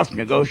were tough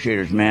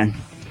negotiators, man.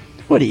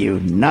 What are you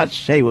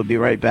nuts? Hey, we'll be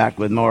right back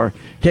with more.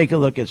 Take a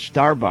look at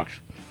Starbucks.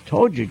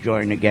 Told you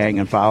join the gang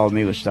and follow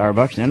me with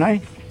Starbucks, didn't I?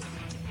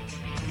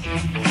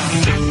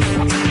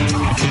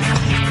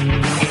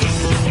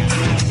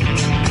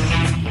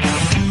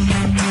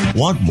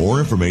 Want more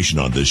information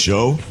on this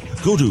show?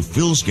 Go to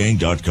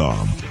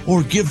philsgang.com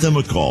or give them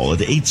a call at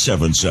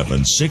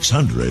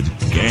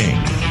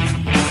 877-600-GANG.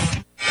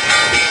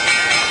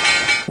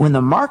 When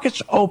the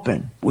market's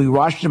open, we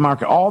watch the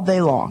market all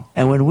day long.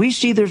 And when we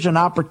see there's an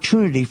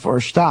opportunity for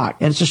a stock,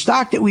 and it's a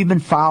stock that we've been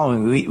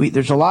following,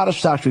 there's a lot of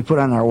stocks we put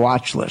on our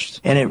watch list,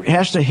 and it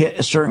has to hit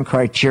a certain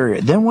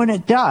criteria. Then when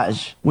it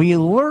does, we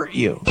alert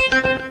you.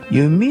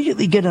 You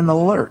immediately get an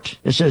alert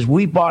that says,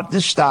 we bought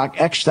this stock,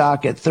 X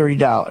stock, at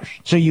 $30.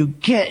 So you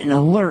get an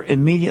alert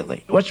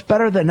immediately. What's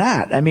better than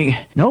that? I mean,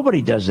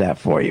 nobody does that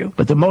for you.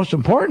 But the most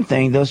important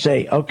thing, they'll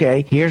say,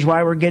 okay, here's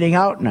why we're getting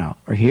out now,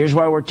 or here's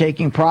why we're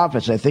taking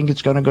profits. I think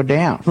it's going to go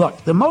down.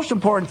 Look, the most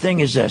important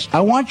thing is this. I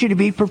want you to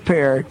be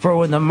prepared for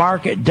when the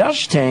market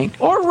does tank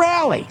or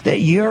rally, that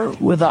you're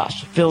with us,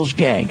 Phil's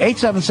Gang.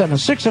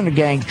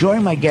 877-600-GANG.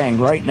 Join my gang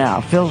right now,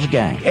 Phil's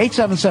Gang.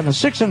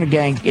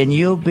 877-600-GANG, and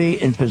you'll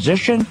be in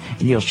position,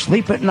 and you'll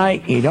sleep at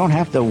night, and you don't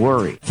have to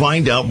worry.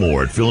 Find out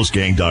more at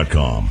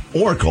philsgang.com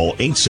or call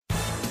 877.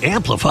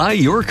 Amplify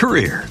your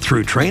career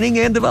through training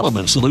and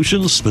development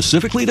solutions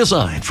specifically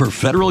designed for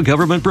federal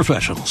government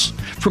professionals.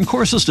 From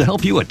courses to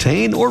help you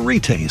attain or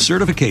retain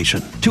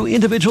certification, to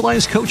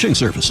individualized coaching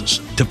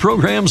services, to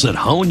programs that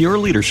hone your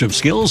leadership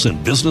skills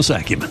and business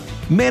acumen,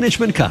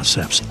 Management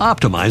Concepts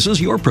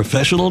optimizes your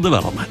professional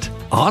development.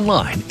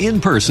 Online,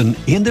 in person,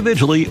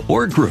 individually,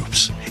 or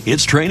groups,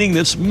 it's training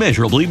that's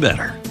measurably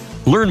better.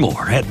 Learn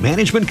more at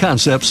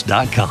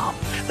managementconcepts.com.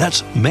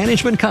 That's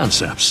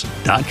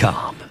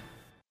managementconcepts.com.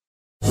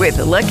 With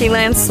the Lucky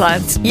Land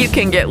Slots, you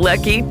can get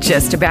lucky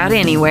just about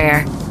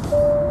anywhere.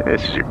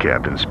 This is your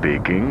captain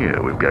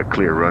speaking. We've got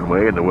clear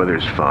runway and the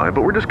weather's fine,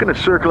 but we're just going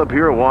to circle up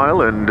here a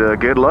while and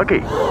get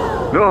lucky.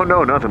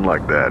 No, nothing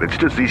like that. It's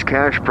just these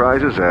cash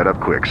prizes add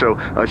up quick. So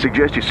I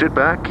suggest you sit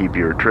back, keep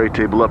your tray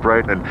table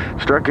upright, and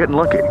start getting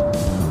lucky.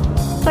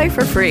 Play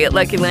for free at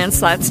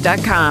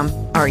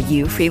LuckyLandSlots.com. Are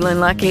you feeling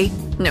lucky?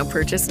 No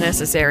purchase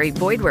necessary.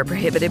 Void where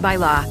prohibited by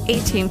law.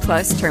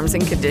 18+ terms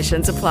and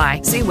conditions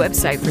apply. See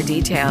website for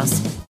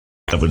details.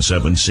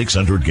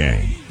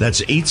 877-600-GANG.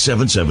 That's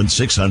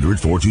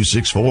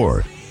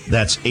 877-600-4264.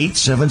 That's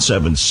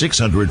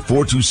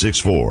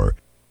 877-600-4264.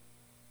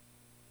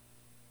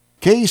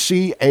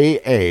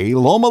 KCAA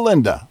Loma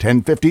Linda,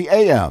 1050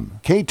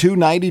 AM,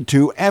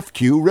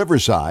 K292FQ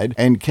Riverside,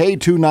 and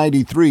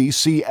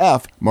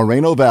K293CF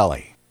Moreno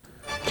Valley.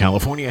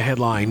 California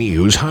Headline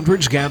News.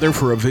 Hundreds gather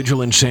for a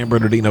vigil in San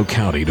Bernardino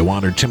County to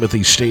honor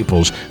Timothy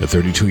Staples, a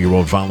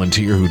 32-year-old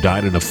volunteer who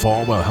died in a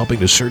fall while helping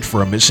to search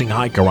for a missing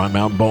hiker on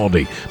Mount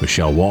Baldy.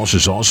 Michelle Walsh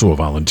is also a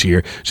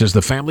volunteer, says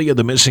the family of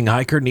the missing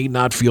hiker need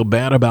not feel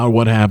bad about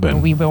what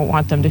happened. We don't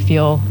want them to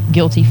feel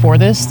guilty for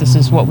this. This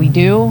is what we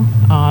do.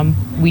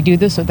 We do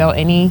this without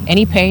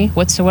any pay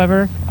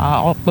whatsoever.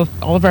 All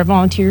of our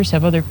volunteers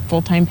have other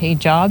full-time paid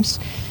jobs.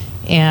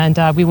 And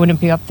we wouldn't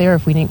be up there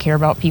if we didn't care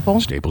about people.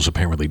 Staples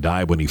apparently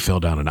died when he fell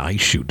down an ice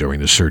chute during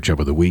the search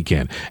over the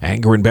weekend.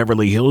 Anger in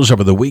Beverly Hills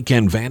over the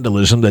weekend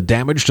vandalism that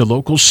damaged a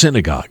local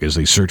synagogue as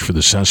they search for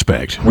the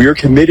suspect. We are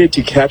committed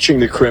to catching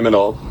the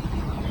criminal,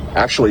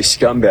 actually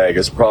scumbag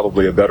is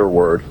probably a better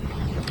word,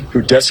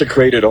 who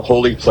desecrated a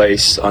holy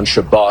place on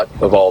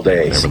Shabbat of all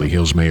days. Beverly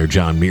Hills Mayor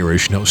John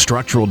Mirisch, no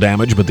structural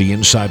damage, but the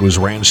inside was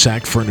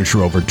ransacked,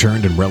 furniture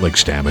overturned, and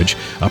relics damaged.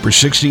 Upper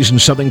 60s in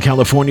Southern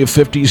California,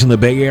 50s in the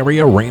Bay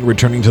Area, rain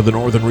returning to the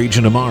northern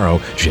region tomorrow.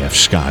 Jeff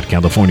Scott,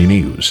 California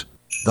News.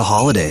 The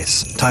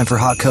holidays, time for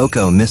hot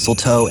cocoa,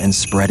 mistletoe, and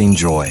spreading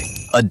joy.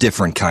 A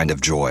different kind of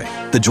joy.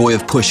 The joy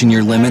of pushing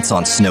your limits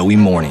on snowy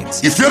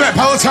mornings. You feel that,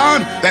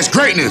 Peloton? That's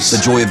greatness.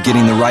 The joy of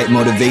getting the right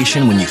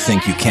motivation when you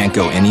think you can't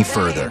go any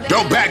further.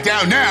 Don't back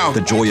down now.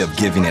 The joy of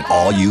giving it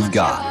all you've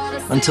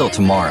got. Until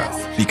tomorrow.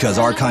 Because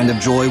our kind of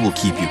joy will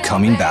keep you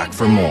coming back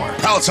for more.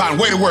 Peloton,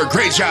 way to work.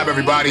 Great job,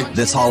 everybody.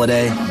 This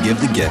holiday, give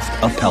the gift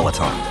of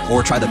Peloton.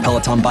 Or try the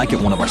Peloton bike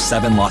at one of our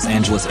 7 Los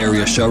Angeles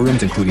area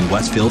showrooms, including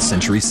Westfield,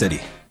 Century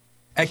City.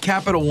 At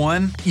Capital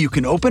One, you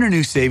can open a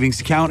new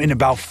savings account in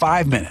about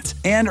 5 minutes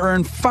and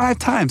earn 5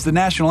 times the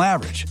national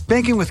average.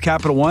 Banking with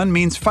Capital One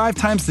means 5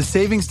 times the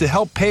savings to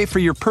help pay for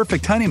your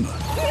perfect honeymoon.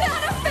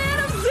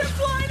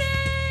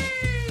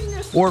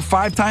 Or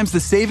 5 times the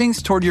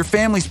savings toward your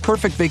family's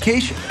perfect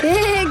vacation.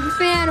 Big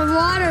fan of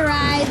water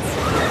rides.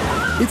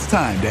 It's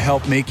time to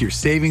help make your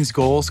savings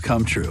goals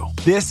come true.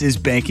 This is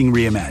Banking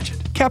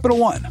Reimagined. Capital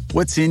One,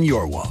 what's in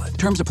your wallet?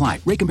 Terms apply.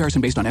 Rate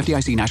comparison based on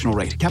FDIC national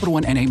rate. Capital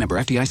One N.A. member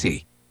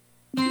FDIC.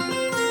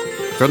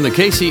 From the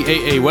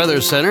KCAA Weather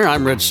Center,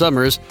 I'm Rich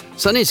Summers.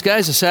 Sunny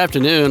skies this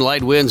afternoon,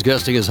 light winds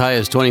gusting as high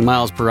as 20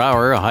 miles per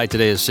hour. A high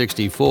today is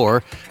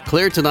 64.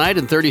 Clear tonight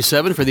and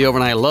 37 for the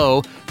overnight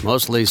low.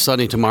 Mostly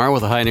sunny tomorrow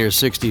with a high near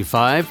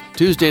 65.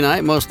 Tuesday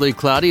night, mostly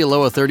cloudy, a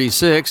low of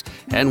 36.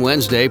 And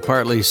Wednesday,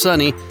 partly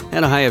sunny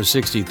and a high of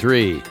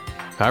 63.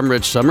 I'm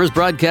Rich Summers,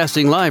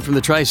 broadcasting live from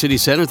the Tri-City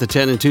Center at the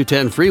 10 and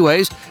 210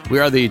 freeways. We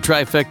are the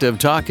trifecta of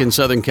talk in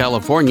Southern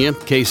California.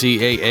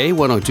 KCAA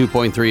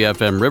 102.3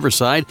 FM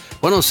Riverside,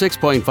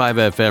 106.5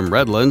 FM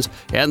Redlands,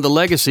 and the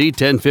Legacy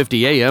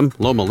 1050 AM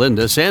Loma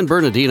Linda, San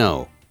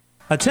Bernardino.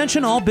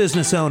 Attention all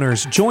business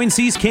owners. Join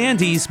C's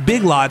Candies,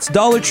 Big Lots,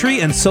 Dollar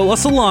Tree, and Sola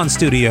Salon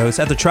Studios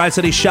at the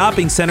Tri-City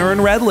Shopping Center in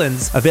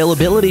Redlands.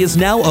 Availability is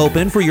now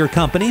open for your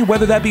company,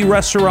 whether that be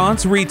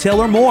restaurants, retail,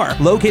 or more.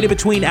 Located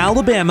between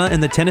Alabama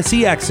and the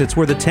Tennessee exits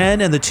where the 10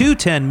 and the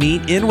 210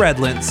 meet in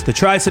Redlands. The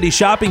Tri-City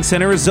Shopping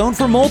Center is zoned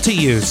for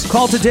multi-use.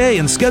 Call today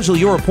and schedule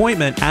your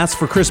appointment. Ask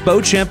for Chris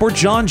Beauchamp or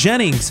John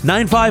Jennings,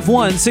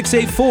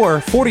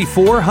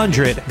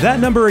 951-684-4400. That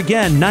number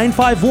again,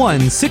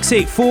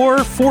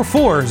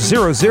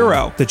 951-684-4400.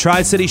 The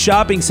Tri-City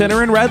Shopping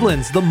Center in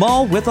Redlands, the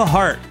mall with a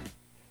heart.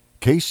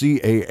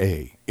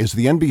 KCAA is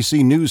the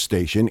NBC news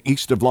station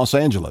east of Los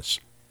Angeles.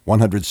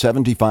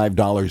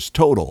 $175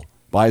 total.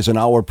 Buys an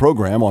hour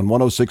program on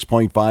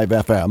 106.5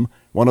 FM,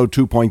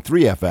 102.3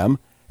 FM,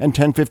 and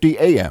 1050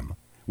 AM,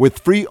 with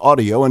free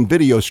audio and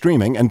video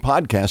streaming and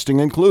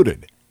podcasting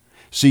included.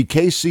 See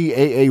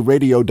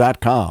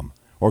kcaaradio.com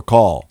or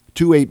call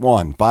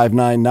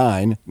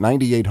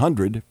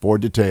 281-599-9800 for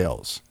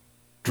details.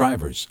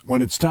 Drivers,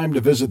 when it's time to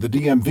visit the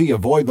DMV,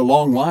 avoid the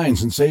long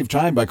lines and save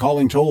time by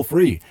calling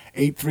toll-free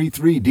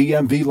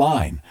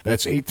 833-DMV-LINE.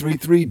 That's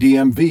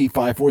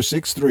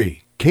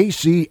 833-DMV-5463.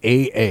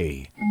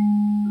 KCAA.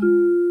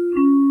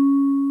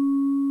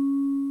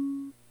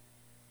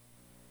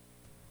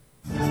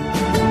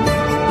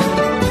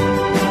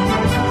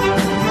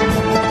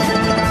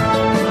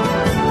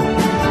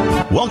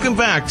 Welcome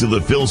back to the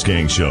Phil's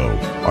Gang Show.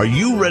 Are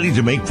you ready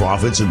to make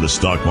profits in the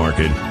stock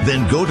market?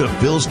 Then go to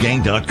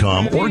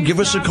philsgang.com or give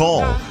us a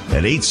call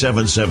at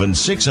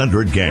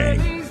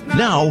 877-600-GANG.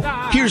 Now,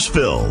 here's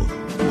Phil.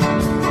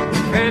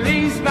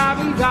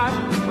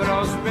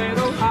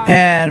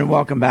 And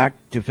welcome back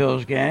to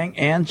Phil's Gang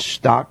and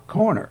Stock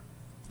Corner.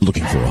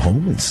 Looking for a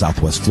home in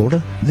Southwest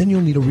Florida? Then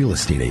you'll need a real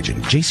estate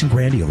agent. Jason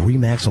Grandy of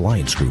RE/MAX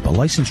Alliance Group, a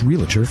licensed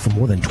realtor for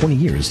more than 20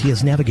 years. He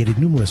has navigated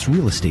numerous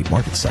real estate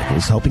market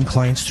cycles, helping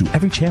clients through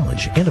every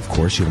challenge. And of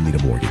course, you'll need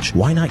a mortgage.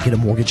 Why not get a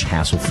mortgage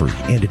hassle-free?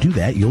 And to do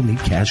that, you'll need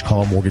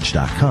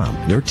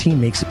CashCallMortgage.com. Their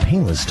team makes it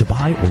painless to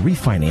buy or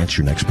refinance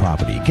your next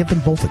property. Give them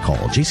both a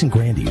call. Jason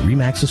Grandy,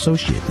 RE/MAX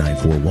Associate,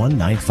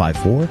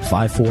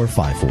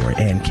 941-954-5454,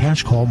 and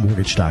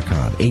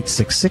CashCallMortgage.com,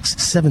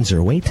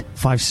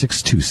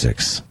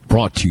 866-708-5626.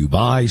 Brought to you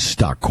by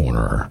Stock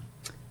Corner.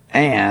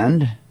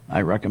 And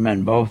I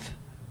recommend both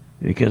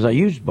because I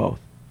use both.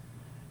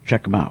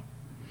 Check them out.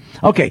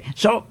 Okay,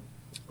 so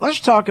let's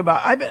talk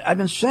about, I've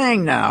been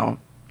saying now,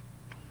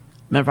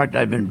 matter of fact,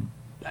 I've been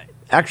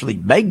actually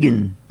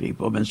begging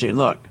people, I've been saying,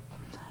 look,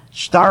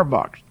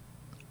 Starbucks,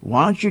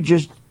 why don't you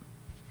just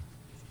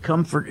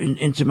come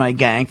into my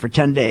gang for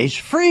 10 days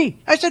free?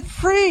 I said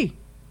free.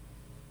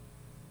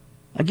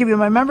 I'll give you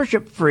my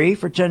membership free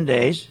for 10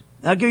 days.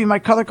 I'll give you my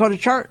color-coded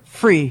chart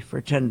free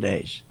for 10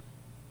 days.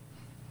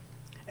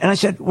 And I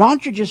said, why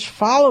don't you just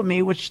follow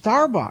me with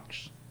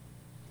Starbucks?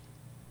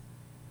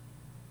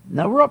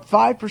 Now, we're up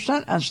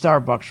 5% on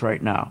Starbucks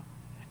right now.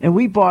 And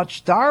we bought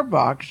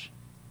Starbucks.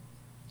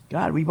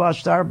 God, we bought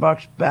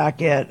Starbucks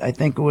back at, I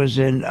think it was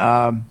in,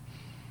 what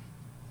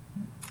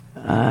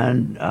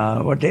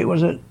date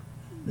was it?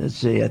 Let's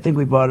see. I think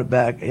we bought it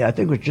back. Yeah, I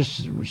think it was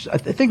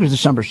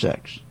December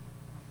 6th.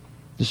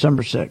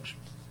 December 6th.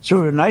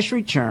 So a nice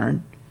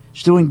return.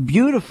 It's doing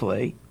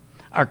beautifully.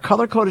 Our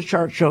color-coded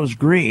chart shows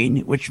green,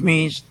 which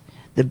means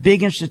the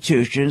big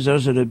institutions,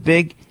 those are the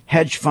big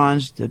hedge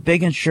funds, the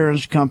big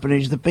insurance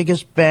companies, the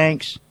biggest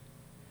banks,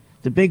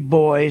 the big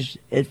boys.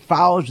 It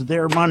follows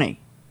their money.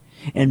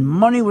 And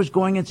money was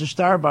going into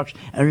Starbucks.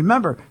 And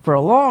remember, for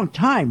a long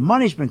time,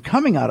 money's been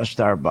coming out of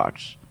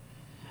Starbucks.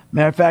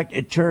 Matter of fact,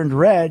 it turned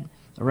red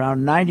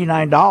around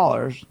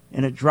 $99,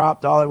 and it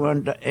dropped all the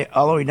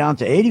way down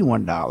to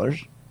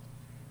 $81.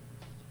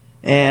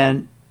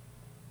 And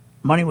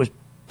money was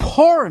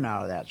pouring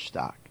out of that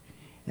stock.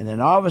 And then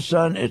all of a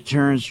sudden it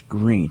turns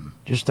green,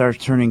 just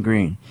starts turning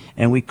green.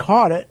 And we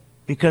caught it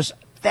because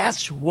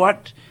that's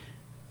what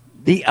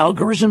the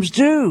algorithms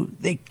do.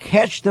 They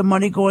catch the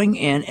money going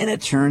in and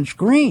it turns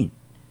green.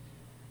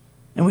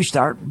 And we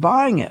start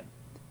buying it.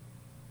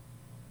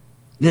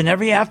 Then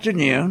every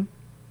afternoon,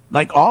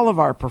 like all of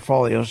our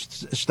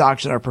portfolios,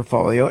 stocks in our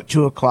portfolio at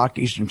 2 o'clock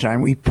Eastern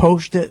time, we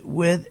post it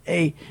with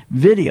a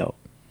video.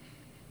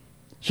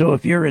 So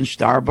if you're in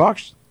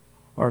Starbucks,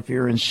 or if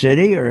you're in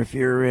Citi, or if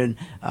you're in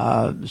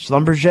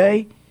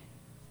Schlumberger,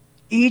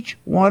 each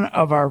one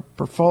of our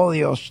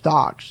portfolio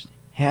stocks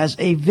has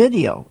a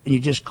video, and you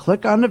just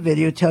click on the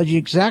video. It tells you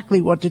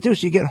exactly what to do.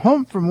 So you get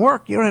home from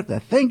work, you don't have to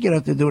think, you don't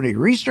have to do any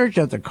research,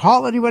 you don't have to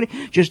call anybody.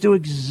 Just do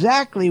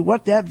exactly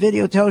what that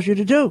video tells you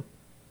to do.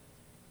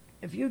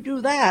 If you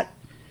do that,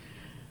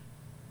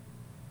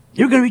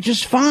 you're going to be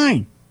just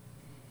fine.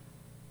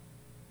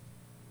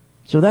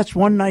 So that's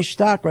one nice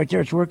stock right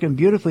there. It's working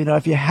beautifully. Now,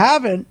 if you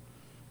haven't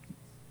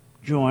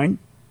joined,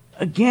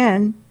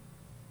 again,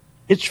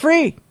 it's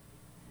free.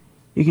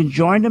 You can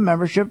join the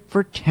membership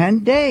for 10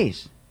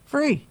 days,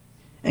 free,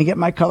 and get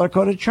my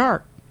color-coded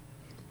chart.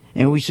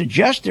 And we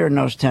suggest during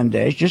those 10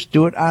 days, just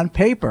do it on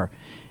paper.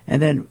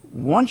 And then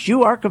once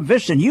you are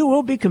convinced, and you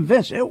will be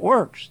convinced, it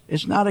works.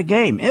 It's not a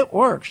game. It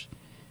works.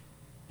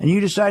 And you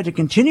decide to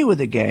continue with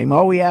the game,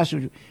 all we ask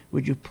is,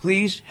 would you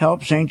please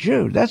help St.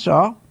 Jude? That's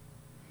all.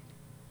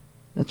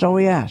 That's all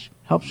we ask.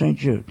 Help St.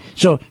 Jude.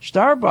 So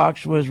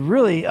Starbucks was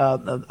really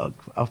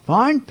a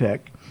fine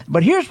pick.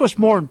 But here's what's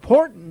more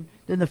important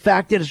than the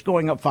fact that it's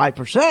going up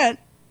 5%,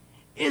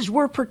 is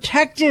we're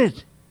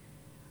protected.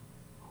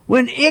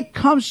 When it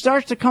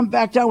starts to come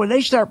back down, when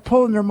they start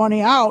pulling their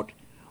money out,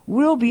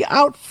 we'll be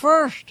out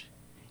first.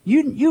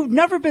 You've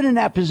never been in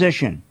that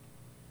position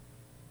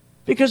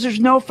because there's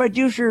no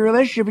fiduciary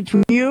relationship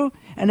between you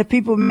and the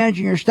people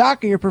managing your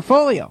stock or your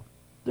portfolio.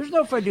 There's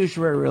no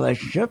fiduciary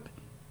relationship.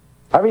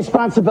 Our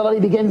responsibility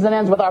begins and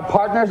ends with our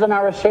partners and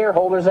our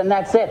shareholders, and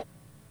that's it.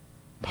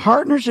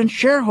 Partners and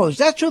shareholders.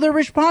 That's who they're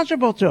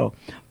responsible to.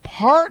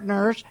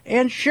 Partners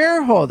and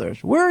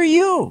shareholders. Where are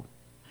you?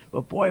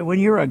 But boy, when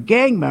you're a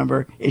gang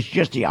member, it's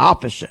just the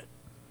opposite.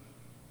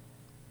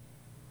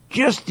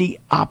 Just the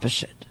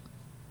opposite.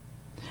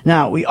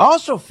 Now, we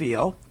also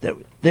feel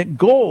that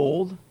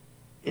gold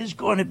is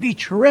going to be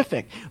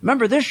terrific.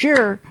 Remember, this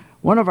year,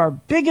 one of our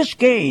biggest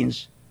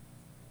gains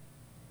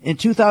in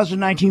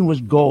 2019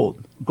 was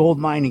gold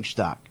mining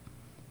stock.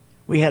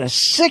 We had a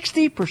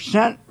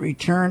 60%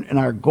 return in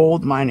our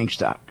gold mining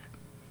stock.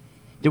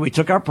 Then we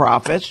took our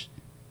profits.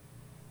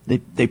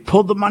 They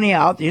pulled the money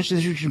out. The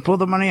institution pulled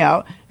the money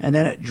out, and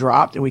then it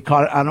dropped, and we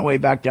caught it on the way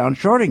back down,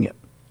 shorting it.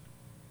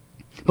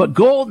 But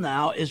gold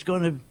now is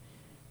going to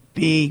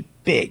be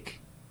big,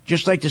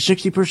 just like the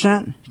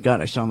 60%. God,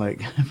 I sound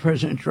like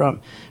President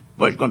Trump.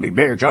 But it's going to be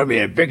big. It's going to be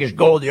the biggest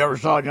gold you ever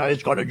saw. You know,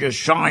 it's going to just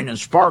shine and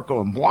sparkle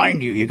and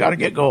blind you. You got to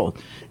get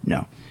gold.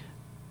 No.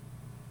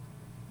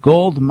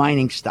 Gold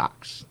mining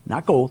stocks.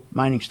 Not gold,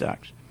 mining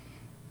stocks.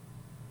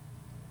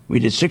 We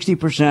did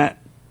 60%.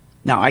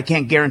 Now, I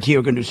can't guarantee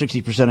we're going to do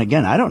 60%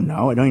 again. I don't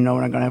know. I don't even know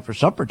what I'm going to have for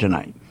supper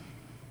tonight.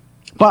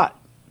 But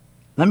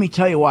let me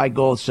tell you why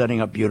gold's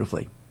setting up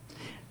beautifully.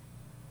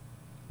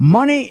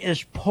 Money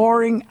is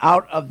pouring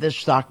out of this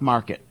stock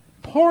market.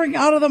 Pouring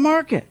out of the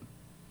market.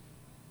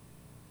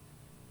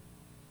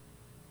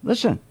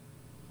 Listen.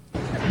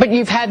 But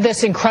you've had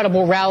this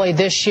incredible rally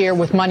this year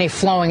with money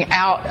flowing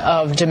out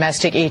of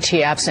domestic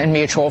ETFs and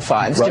mutual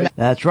funds. Right.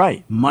 That's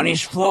right.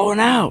 Money's flowing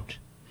out.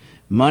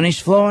 Money's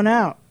flowing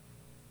out.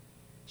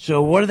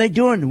 So what are they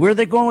doing? Where are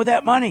they going with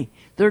that money?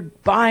 They're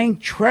buying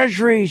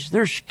treasuries.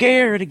 They're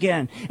scared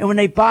again. And when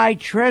they buy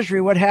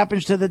treasury, what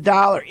happens to the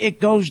dollar? It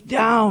goes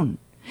down.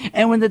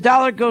 And when the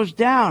dollar goes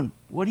down,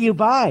 what do you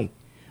buy?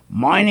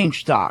 Mining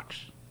stocks,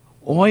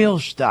 oil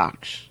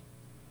stocks.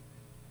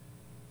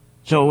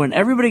 So when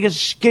everybody gets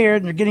scared,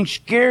 and they're getting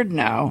scared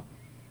now,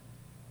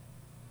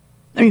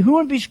 I mean, who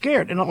wouldn't be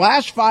scared? In the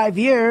last 5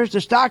 years,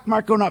 the stock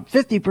market went up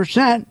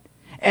 50%,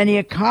 and the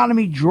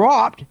economy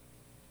dropped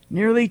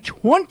nearly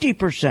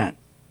 20%.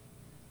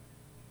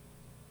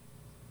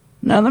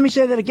 Now, let me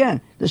say that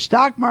again. The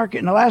stock market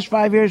in the last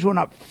 5 years went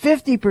up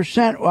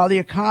 50% while the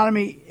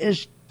economy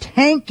is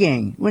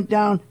tanking, went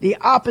down the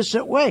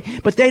opposite way.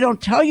 But they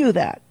don't tell you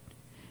that.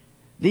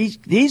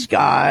 These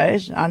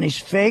guys on these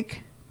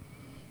fake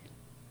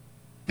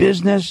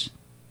business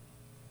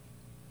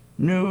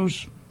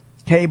news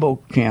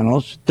cable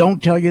channels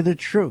don't tell you the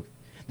truth.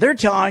 They're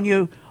telling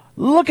you,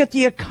 look at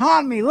the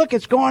economy. Look,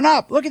 it's going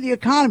up. Look at the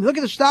economy. Look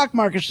at the stock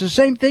market. It's the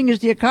same thing as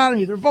the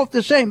economy. They're both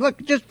the same.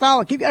 Look, just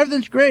follow.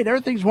 Everything's great.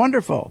 Everything's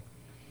wonderful.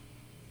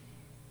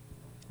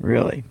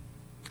 Really.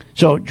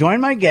 So join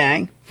my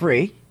gang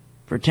free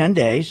for 10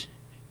 days.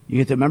 You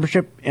get the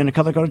membership and a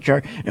color-coded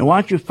chart. And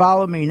why don't you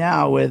follow me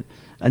now with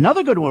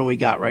another good one we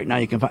got right now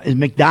you can find is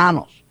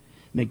McDonald's.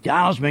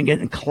 McDonald's been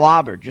getting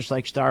clobbered just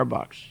like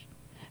Starbucks.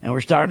 And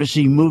we're starting to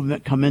see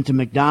movement come into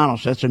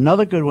McDonald's. That's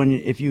another good one.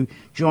 If you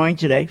join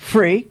today,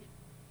 free,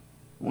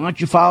 why don't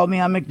you follow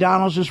me on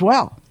McDonald's as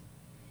well?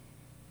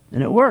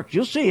 And it works.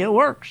 You'll see it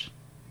works.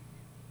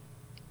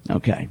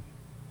 Okay.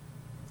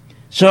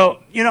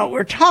 So,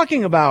 we're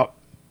talking about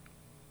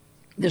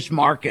this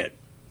market.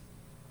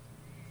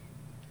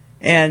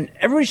 And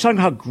everybody's talking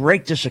how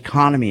great this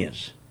economy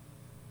is.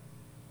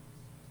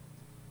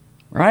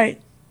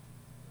 Right?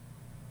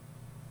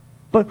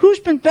 But who's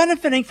been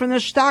benefiting from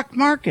this stock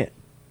market?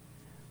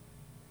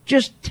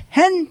 Just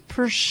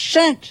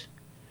 10%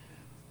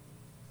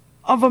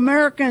 of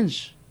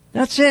Americans.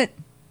 That's it.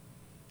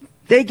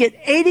 They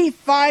get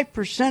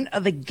 85%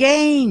 of the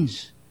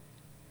gains.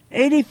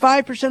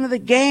 85% of the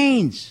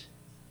gains.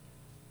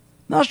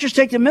 Now let's just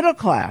take the middle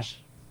class.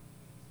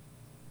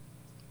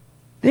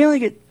 They only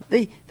get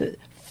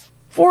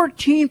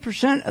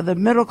 14% of the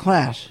middle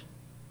class.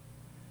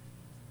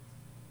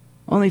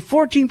 Only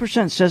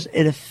 14% says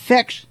it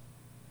affects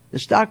the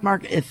stock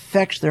market,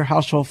 affects their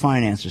household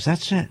finances.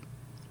 That's it.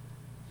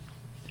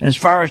 And as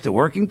far as the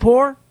working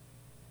poor,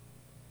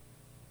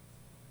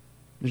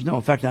 there's no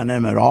effect on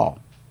them at all.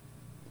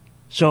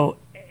 So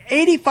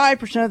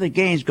 85% of the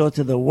gains go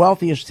to the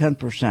wealthiest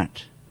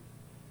 10%.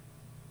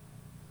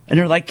 And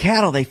they're like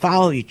cattle. They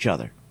follow each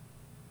other.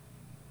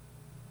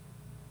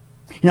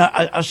 You know,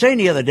 I was saying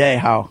the other day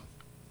how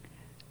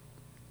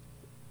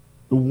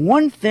the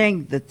one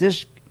thing that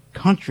this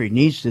country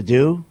needs to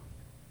do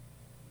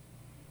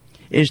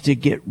is to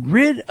get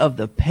rid of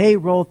the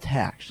payroll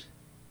tax.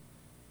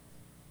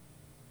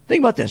 Think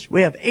about this.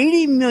 We have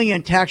 80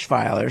 million tax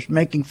filers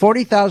making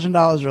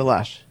 $40,000 or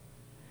less.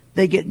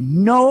 They get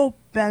no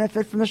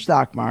benefit from the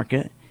stock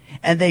market,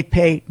 and they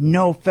pay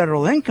no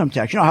federal income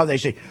tax. You know how they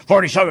say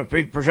 47% of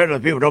the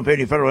people don't pay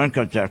any federal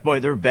income tax. Boy,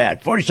 they're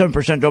bad.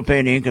 47% don't pay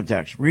any income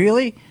tax.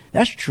 Really?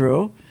 That's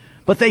true.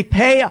 But they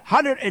pay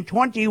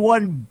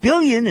 $121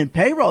 billion in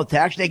payroll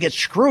tax. They get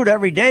screwed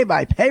every day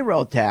by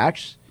payroll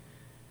tax.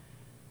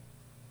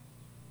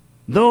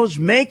 Those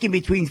making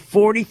between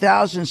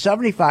 $40,000 and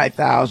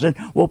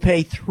 $75,000 will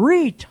pay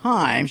 3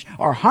 times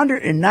or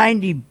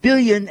 $190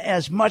 billion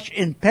as much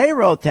in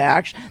payroll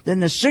tax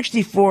than the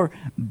 $64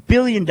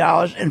 billion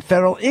in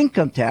federal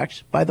income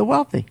tax by the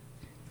wealthy.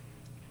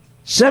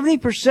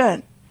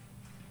 70%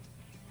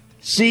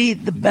 see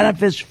the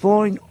benefits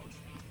flowing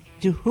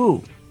to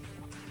who?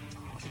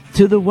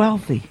 To the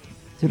wealthy.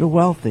 To the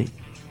wealthy.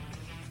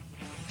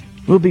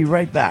 We'll be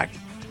right back.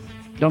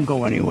 Don't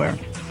go anywhere.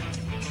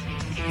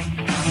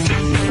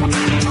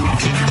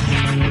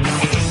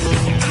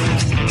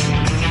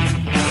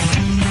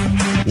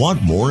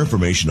 Want more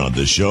information on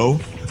this show?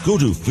 Go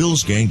to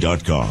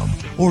philsgang.com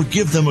or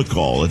give them a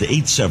call at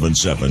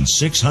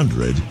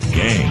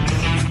 877-600-GANG.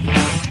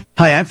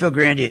 Hi, I'm Phil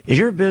Grandy. Is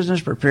your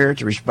business prepared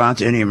to respond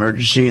to any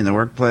emergency in the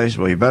workplace?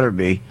 Well, you better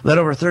be. Let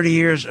over 30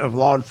 years of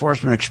law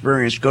enforcement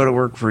experience go to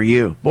work for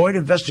you. Boyd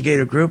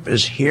Investigative Group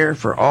is here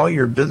for all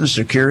your business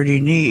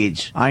security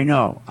needs. I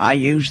know. I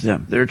use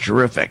them. They're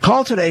terrific.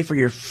 Call today for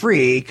your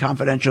free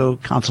confidential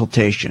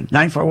consultation.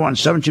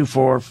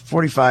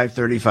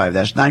 941-724-4535.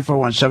 That's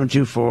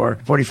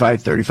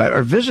 941-724-4535.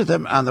 Or visit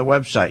them on the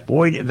website,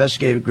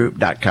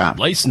 BoydInvestigativeGroup.com.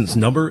 License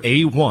number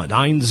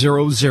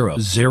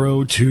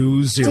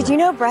A1900020. Did you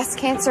know breast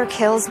cancer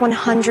kills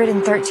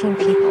 113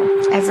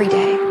 people every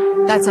day?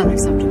 That's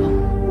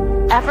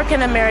unacceptable.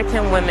 African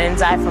American women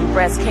die from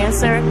breast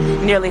cancer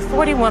nearly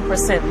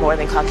 41% more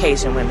than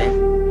Caucasian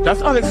women.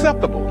 That's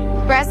unacceptable.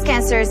 Breast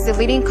cancer is the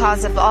leading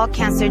cause of all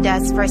cancer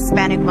deaths for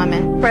Hispanic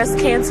women. Breast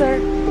cancer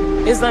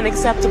is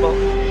unacceptable.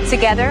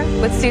 Together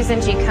with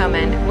Susan G.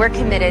 Komen, we're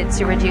committed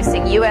to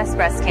reducing U.S.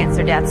 breast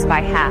cancer deaths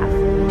by half.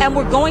 And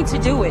we're going to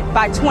do it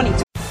by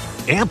 2020.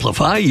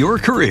 Amplify your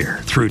career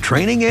through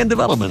training and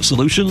development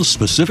solutions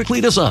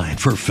specifically designed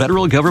for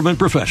federal government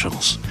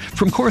professionals.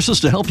 From courses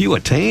to help you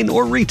attain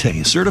or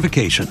retain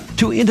certification,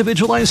 to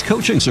individualized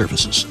coaching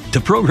services,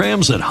 to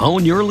programs that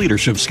hone your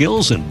leadership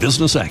skills and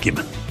business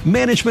acumen,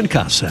 Management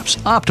Concepts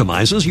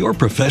optimizes your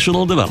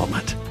professional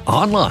development.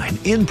 Online,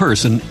 in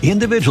person,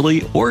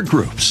 individually, or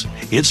groups,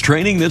 it's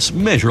training that's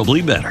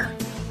measurably better.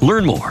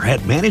 Learn more at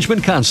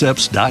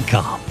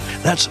managementconcepts.com.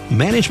 That's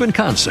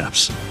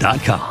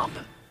managementconcepts.com.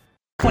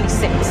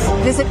 26.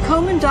 Visit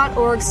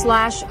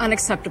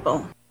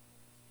Komen.org/unacceptable.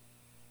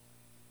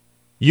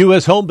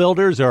 U.S. home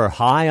builders are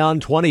high on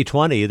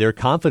 2020. Their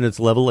confidence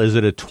level is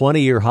at a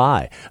 20-year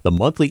high. The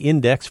monthly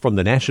index from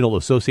the National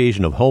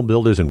Association of Home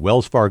Builders and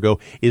Wells Fargo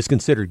is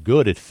considered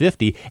good at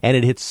 50, and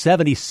it hit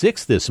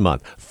 76 this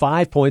month,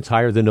 5 points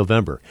higher than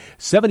November.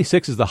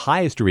 76 is the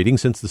highest reading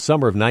since the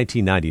summer of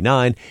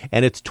 1999,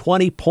 and it's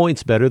 20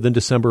 points better than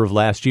December of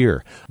last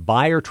year.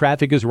 Buyer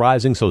traffic is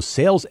rising, so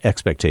sales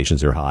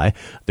expectations are high.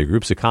 The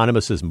group's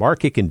economist says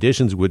market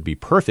conditions would be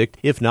perfect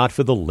if not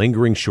for the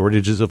lingering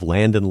shortages of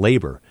land and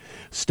labor.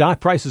 Stock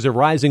prices are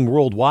rising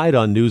worldwide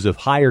on news of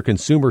higher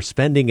consumer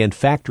spending and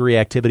factory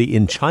activity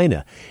in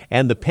China.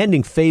 And the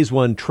pending Phase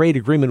 1 trade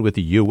agreement with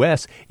the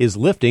U.S. is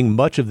lifting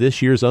much of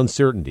this year's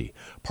uncertainty.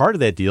 Part of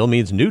that deal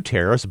means new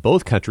tariffs,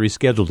 both countries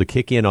scheduled to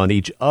kick in on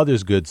each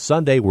other's goods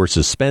Sunday, were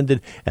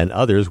suspended and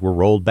others were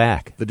rolled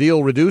back. The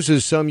deal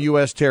reduces some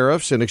U.S.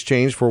 tariffs in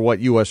exchange for what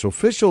U.S.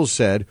 officials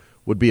said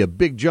would be a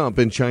big jump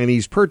in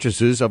Chinese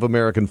purchases of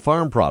American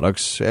farm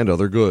products and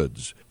other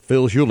goods.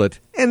 Phil Hewlett,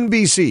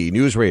 NBC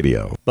News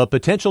Radio. But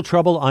potential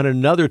trouble on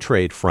another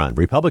trade front.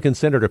 Republican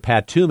Senator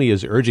Pat Toomey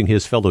is urging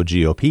his fellow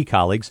GOP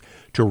colleagues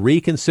to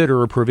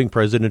reconsider approving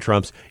President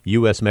Trump's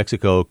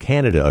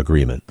U.S.-Mexico-Canada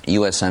agreement.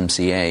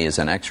 USMCA is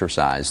an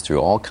exercise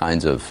through all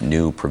kinds of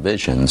new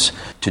provisions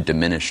to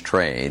diminish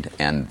trade,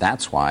 and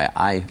that's why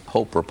I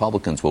hope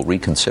Republicans will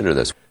reconsider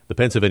this. The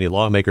Pennsylvania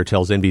lawmaker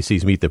tells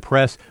NBC's Meet the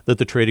Press that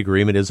the trade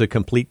agreement is a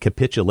complete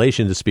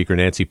capitulation to Speaker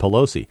Nancy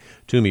Pelosi.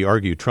 Toomey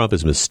argued Trump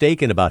is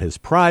mistaken about his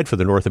pride for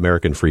the North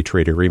American Free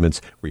Trade Agreement's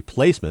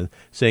replacement,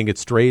 saying it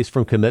strays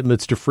from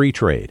commitments to free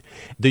trade.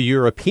 The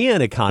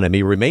European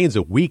economy remains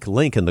a weak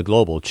link in the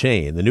global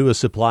chain. The newest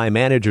Supply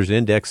Managers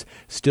Index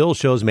still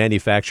shows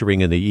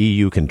manufacturing in the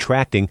EU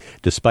contracting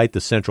despite the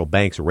central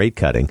bank's rate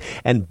cutting.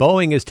 And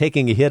Boeing is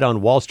taking a hit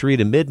on Wall Street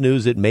amid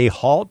news it may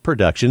halt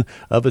production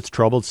of its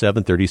troubled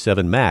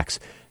 737 MAX.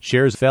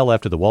 Shares fell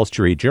after the Wall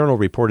Street Journal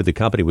reported the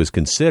company was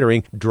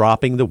considering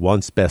dropping the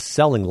once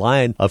best-selling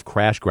line of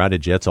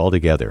crash-grounded jets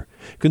altogether.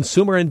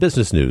 Consumer and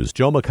Business News,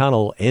 Joe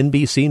McConnell,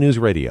 NBC News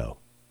Radio.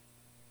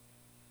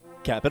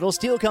 Capital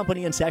Steel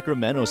Company in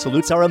Sacramento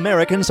salutes our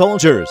American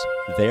soldiers.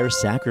 Their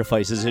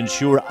sacrifices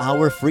ensure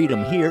our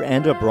freedom here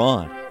and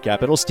abroad.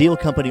 Capital Steel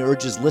Company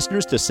urges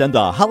listeners to send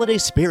the holiday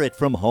spirit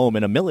from home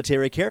in a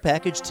military care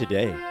package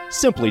today.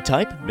 Simply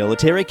type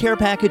military care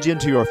package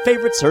into your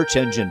favorite search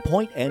engine,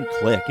 point and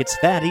click. It's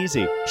that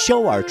easy.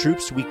 Show our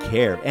troops we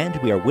care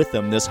and we are with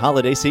them this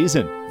holiday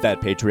season.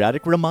 That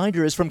patriotic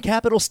reminder is from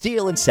Capital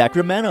Steel in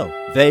Sacramento.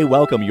 They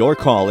welcome your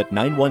call at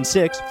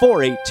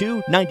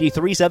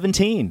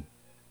 916-482-9317.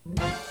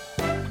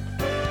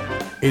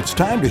 It's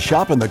time to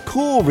shop in the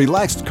cool,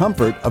 relaxed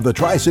comfort of the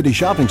Tri-City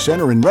Shopping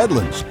Center in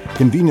Redlands,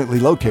 conveniently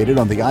located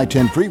on the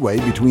I-10 freeway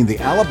between the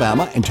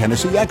Alabama and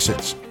Tennessee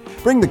exits.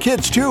 Bring the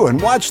kids too and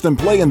watch them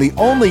play in the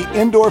only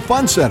indoor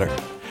fun center,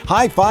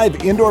 High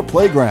Five Indoor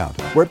Playground,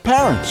 where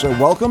parents are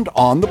welcomed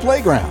on the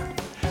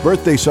playground.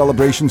 Birthday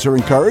celebrations are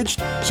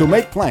encouraged, so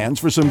make plans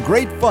for some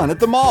great fun at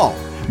the mall.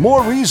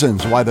 More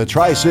reasons why the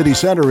Tri-City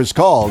Center is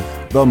called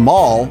the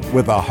Mall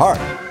with a Heart.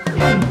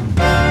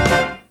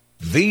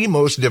 The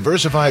most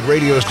diversified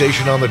radio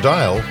station on the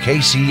dial,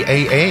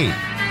 KCAA.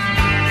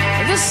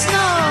 The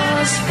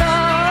snow's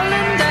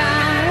falling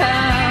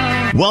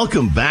down.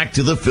 Welcome back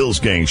to the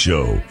Phil's Gang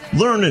Show.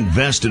 Learn,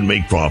 invest, and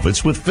make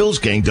profits with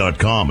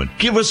philsgang.com and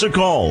give us a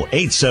call,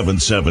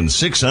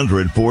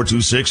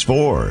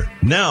 877-600-4264.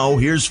 Now,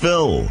 here's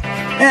Phil.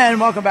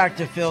 And welcome back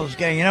to Phil's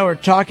Gang. You know, we're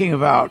talking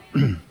about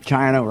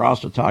China. We're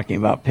also talking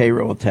about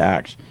payroll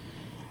tax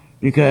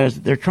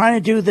because they're trying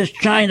to do this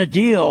China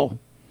deal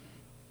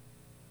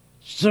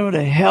so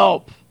to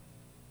help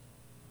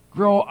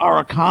grow our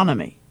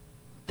economy,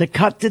 to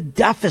cut the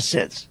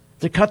deficits,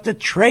 to cut the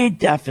trade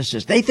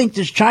deficits. They think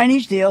this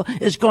Chinese deal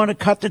is going to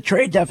cut the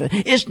trade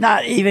deficit. It's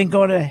not even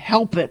going to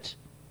help it.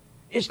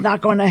 It's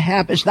not going to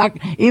happen. It's not,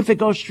 if it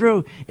goes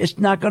through, it's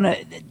not going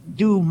to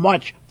do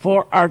much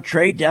for our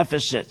trade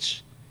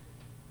deficits.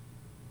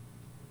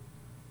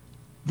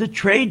 The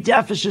trade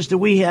deficits that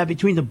we have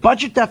between the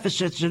budget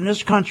deficits in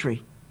this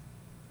country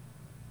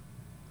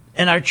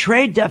and our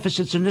trade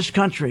deficits in this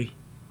country,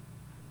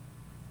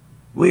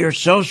 we are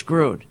so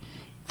screwed.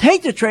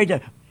 Take the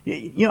trade.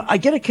 You know, I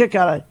get a kick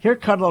out of here.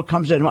 Kudlow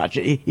comes in. Watch.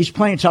 He's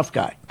playing tough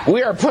guy.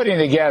 We are putting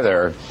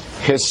together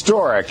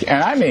historic,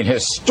 and I mean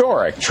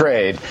historic,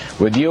 trade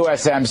with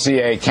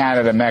USMCA,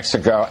 Canada,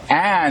 Mexico,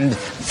 and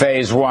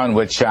Phase 1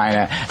 with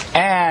China.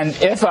 And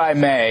if I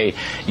may,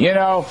 you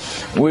know,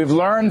 we've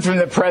learned from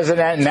the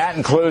president, and that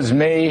includes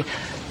me,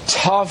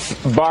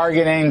 tough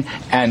bargaining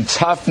and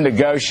tough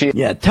negotiating.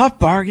 Yeah, tough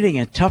bargaining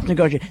and tough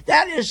negotiating.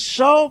 That is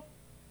so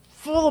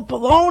full of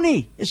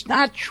baloney. It's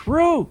not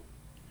true.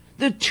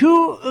 The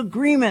two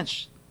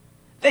agreements,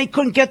 they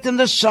couldn't get them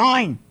to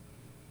sign.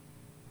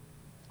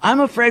 I'm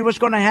afraid what's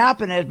going to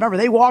happen is, remember,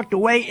 they walked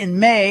away in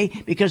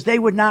May because they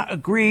would not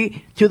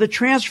agree to the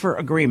transfer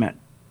agreement.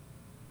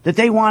 That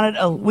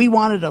we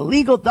wanted a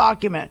legal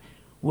document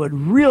with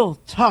real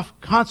tough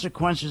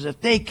consequences if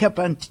they kept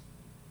on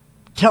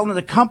telling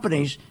the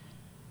companies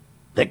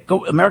that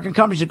American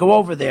companies that go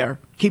over there,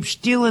 keep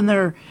stealing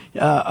their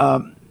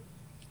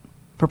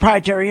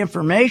proprietary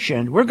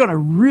information, we're going to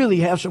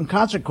really have some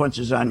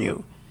consequences on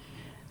you.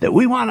 That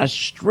we want a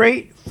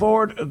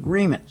straightforward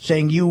agreement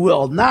saying you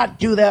will not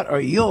do that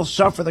or you'll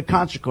suffer the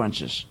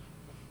consequences.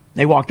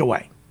 They walked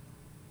away.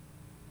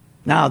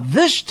 Now,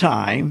 this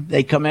time,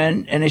 they come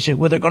in and they say,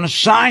 well, they're going to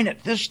sign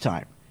it this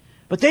time.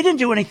 But they didn't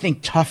do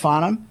anything tough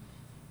on them.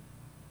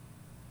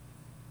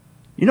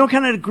 You know what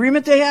kind of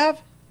agreement they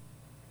have?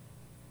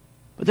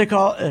 What they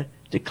call a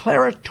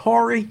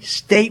declaratory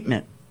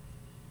statement.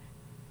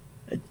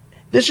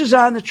 This is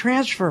on the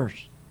transfers.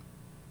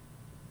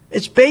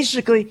 It's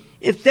basically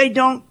if they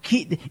don't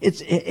keep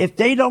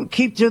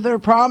to their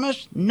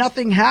promise,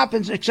 nothing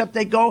happens except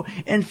they go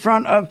in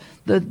front of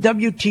the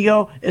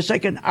WTO. It's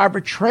like an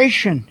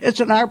arbitration.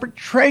 It's an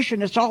arbitration.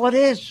 That's all it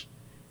is.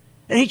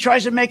 And he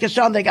tries to make it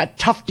sound they got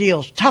tough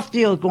deals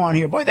going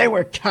here. Boy, they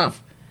were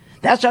tough.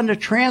 That's on the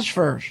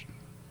transfers.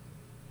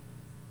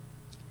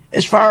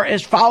 As far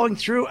as following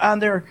through on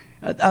their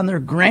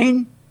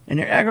grain and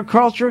their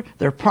agriculture,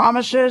 their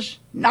promises,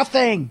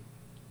 nothing.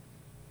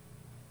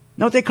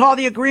 Know what they call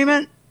the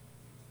agreement?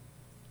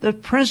 The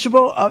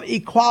principle of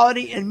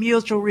equality and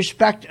mutual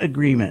respect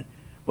agreement.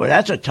 Well,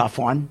 that's a tough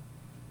one.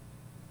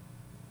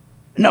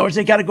 In other words,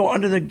 they got to go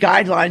under the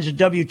guidelines of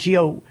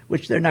WTO,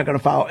 which they're not going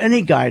to follow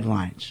any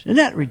guidelines. Isn't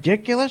that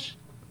ridiculous?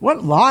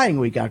 What lying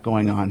we got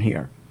going on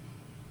here?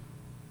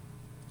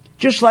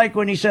 Just like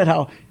when he said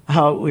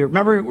how we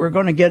remember we're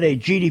going to get a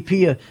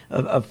GDP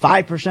of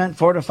 5%,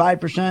 4 to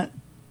 5%.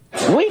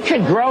 We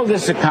could grow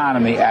this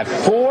economy at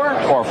 4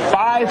 or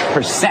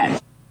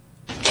 5%.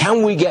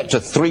 Can we get to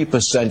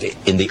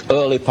 3% in the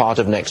early part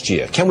of next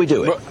year? Can we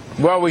do it?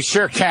 Well, we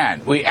sure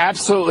can. We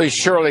absolutely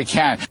surely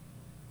can.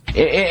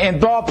 In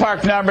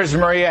ballpark numbers,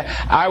 Maria,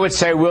 I would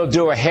say we'll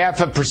do a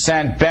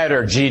 0.5%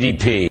 better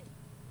GDP.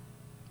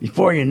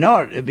 Before you know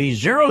it, it'd be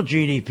zero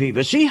GDP.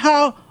 But see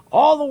how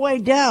all the way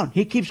down,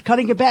 he keeps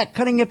cutting it back,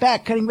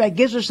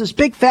 gives us this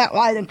big fat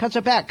lie, then cuts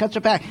it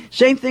back.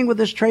 Same thing with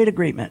this trade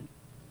agreement.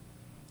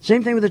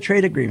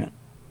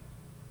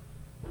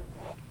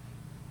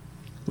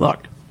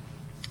 Look,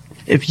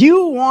 if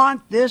you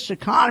want this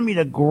economy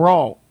to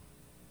grow,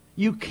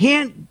 you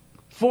can't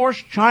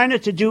force China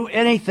to do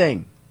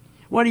anything.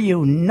 What are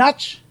you,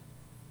 nuts?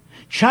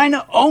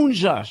 China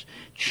owns us.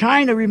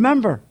 China,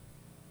 remember,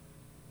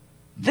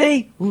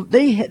 they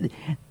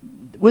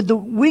with the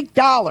weak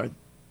dollar,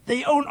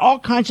 they own all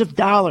kinds of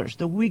dollars,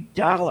 the weak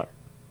dollar.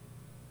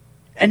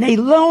 And they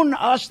loan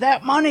us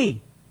that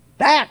money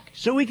back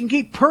so we can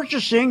keep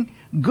purchasing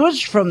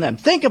goods from them.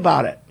 Think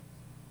about it.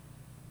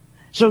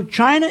 So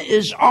China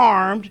is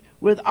armed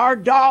with our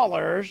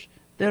dollars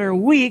that are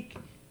weak,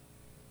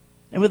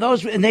 and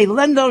they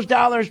lend those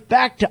dollars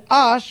back to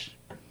us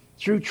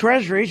through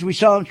treasuries. We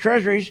sell them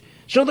treasuries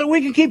so that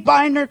we can keep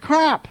buying their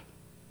crap.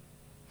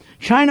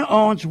 China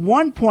owns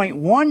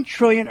 1.1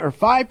 trillion or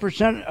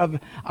 5% of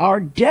our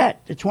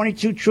debt, the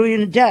 22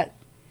 trillion in debt.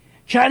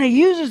 China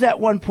uses that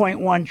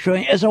 1.1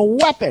 trillion as a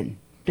weapon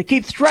to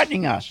keep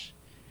threatening us.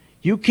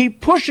 You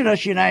keep pushing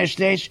us, United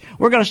States,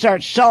 we're going to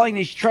start selling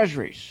these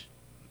treasuries.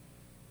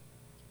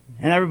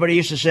 And everybody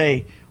used to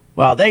say,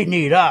 well, they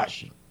need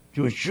us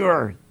to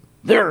ensure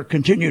their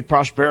continued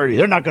prosperity.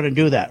 They're not going to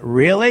do that.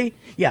 Really?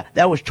 Yeah,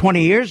 that was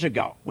 20 years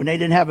ago when they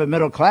didn't have a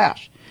middle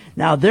class.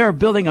 Now they're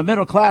building a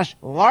middle class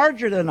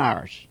larger than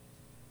ours.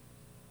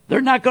 They're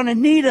not going to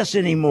need us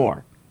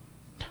anymore.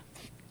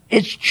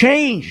 It's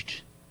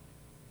changed.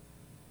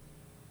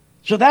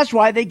 So that's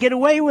why they get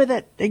away with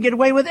it. They get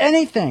away with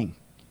anything.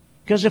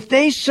 Because if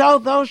they sell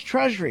those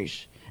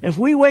treasuries, if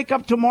we wake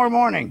up tomorrow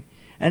morning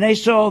and they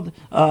sold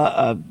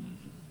a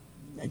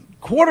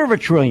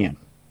 $250 billion,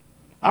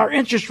 our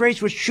interest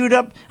rates would shoot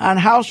up on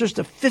houses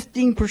to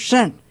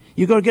 15%.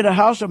 You go to get a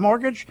house, a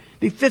mortgage,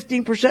 be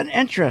 15%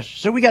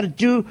 interest. So we got to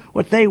do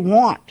what they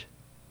want.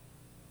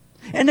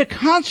 And the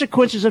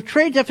consequences of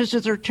trade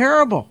deficits are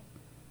terrible.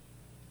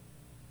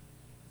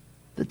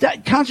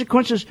 The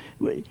consequences,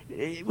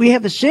 we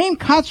have the same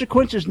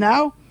consequences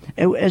now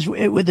as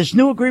with this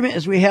new agreement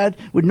as we had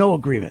with no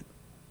agreement.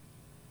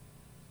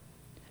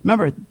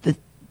 Remember, the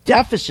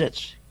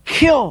deficits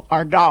kill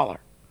our dollar.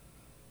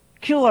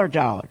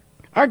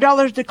 Our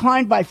dollar's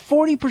declined by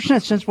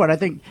 40% since what? I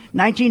think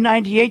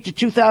 1998 to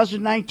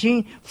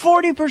 2019.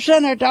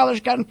 40% our dollar's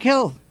gotten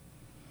killed.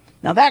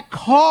 Now that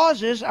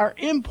causes our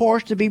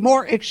imports to be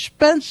more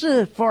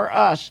expensive for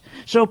us.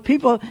 So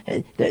people,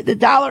 the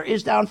dollar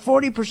is down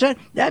 40%.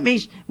 That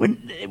means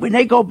when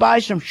they go buy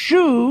some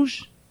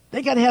shoes,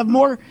 they got to have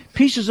more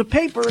pieces of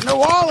paper in their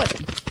wallet.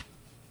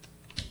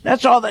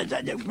 That's all that.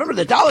 Remember,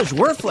 the dollar's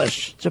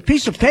worthless. It's a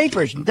piece of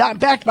paper. It's not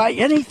backed by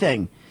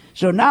anything.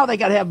 So now they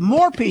got to have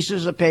more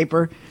pieces of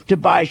paper to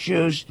buy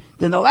shoes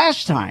than the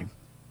last time.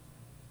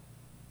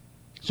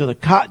 So the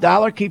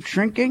dollar keeps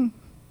shrinking.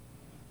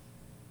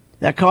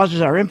 That causes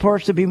our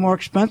imports to be more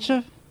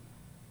expensive.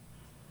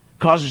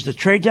 Causes the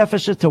trade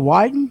deficit to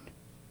widen.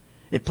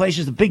 It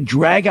places a big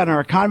drag on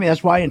our economy.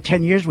 That's why in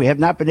 10 years we have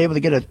not been able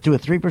to get to a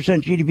 3%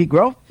 GDP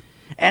growth.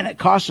 And it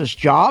costs us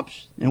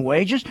jobs and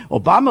wages.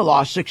 Obama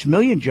lost 6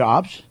 million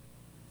jobs.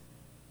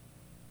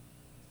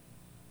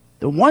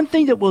 The one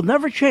thing that will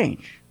never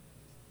change,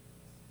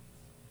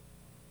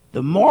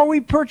 the more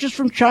we purchase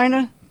from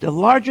China, the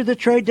larger the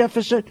trade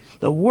deficit,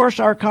 the worse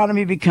our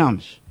economy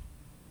becomes.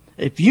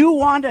 If you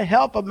want to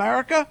help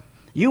America,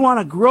 you want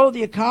to grow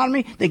the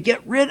economy, then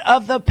get rid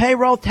of the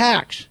payroll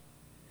tax.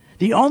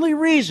 The only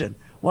reason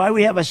why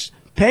we have a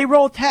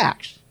payroll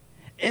tax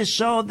is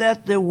so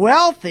that the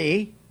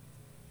wealthy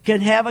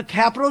can have a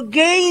capital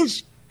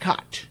gains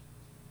cut.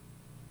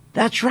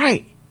 That's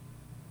right.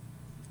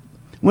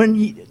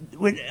 When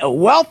a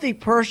wealthy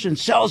person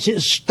sells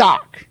his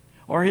stock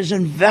or his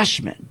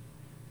investment,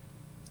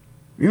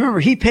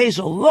 remember, he pays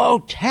a low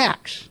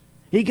tax.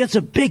 He gets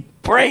a big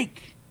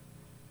break.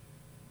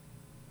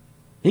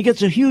 He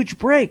gets a huge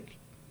break.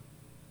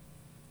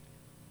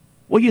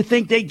 Well, you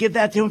think they give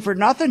that to him for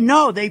nothing?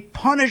 No, they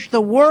punish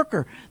the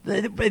worker.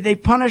 They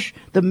punish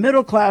the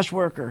middle class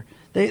worker.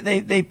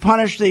 They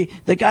punish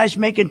the guys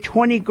making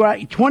 20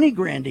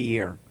 grand a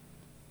year.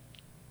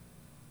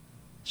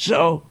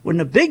 So when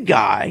the big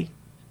guy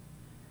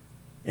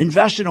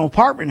invests in an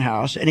apartment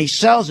house and he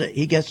sells it,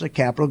 he gets a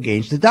capital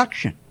gains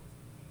deduction.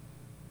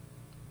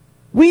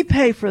 We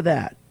pay for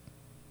that.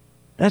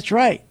 That's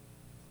right.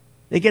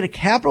 They get a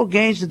capital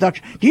gains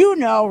deduction. Do you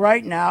know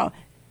right now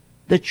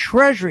the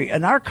Treasury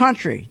in our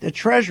country, the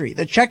Treasury,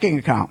 the checking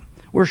account,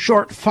 We're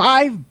short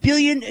 $5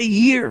 billion a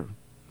year.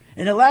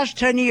 In the last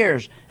 10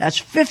 years,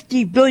 that's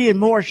 $50 billion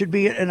more should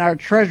be in our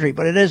treasury,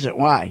 but it isn't.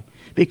 Why?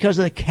 Because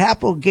of the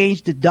capital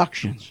gains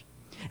deductions.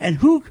 And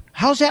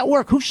how's that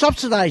work? Who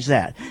subsidized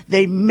that?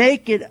 They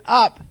make it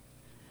up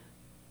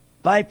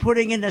by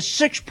putting in a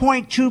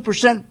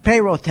 6.2%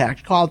 payroll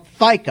tax called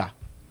FICA.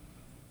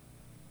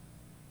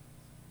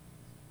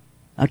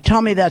 Now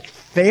tell me that's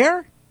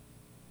fair?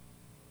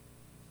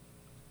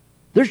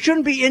 There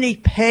shouldn't be any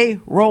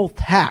payroll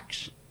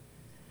tax.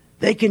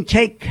 They can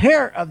take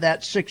care of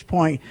that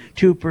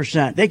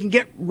 6.2%. They can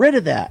get rid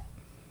of that.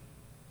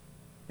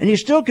 And you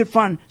still could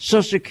fund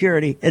Social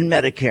Security and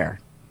Medicare.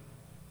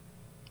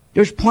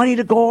 There's plenty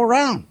to go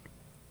around.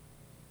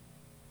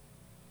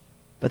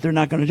 But they're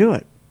not going to do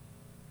it.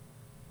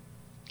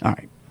 All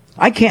right.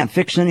 I can't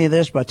fix any of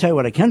this, but I'll tell you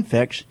what I can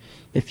fix.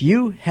 If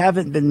you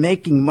haven't been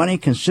making money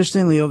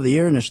consistently over the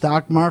year in the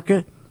stock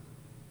market,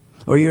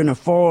 or you're in a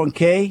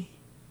 401k,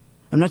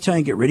 I'm not telling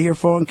you to get rid of your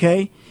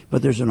 401k,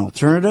 but there's an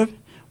alternative.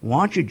 Why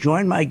don't you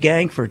join my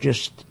gang for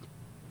just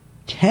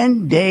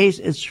 10 days?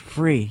 It's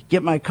free.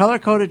 Get my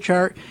color-coded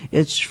chart.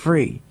 It's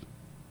free.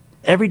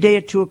 Every day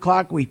at 2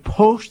 o'clock, we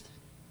post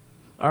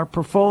our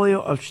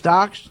portfolio of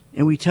stocks,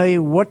 and we tell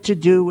you what to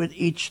do with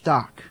each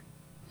stock.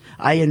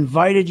 I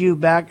invited you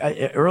back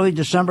early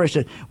December. I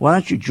said, why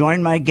don't you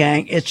join my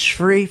gang? It's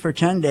free for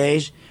 10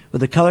 days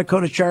with a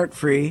color-coded chart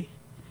free.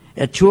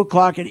 At 2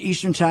 o'clock at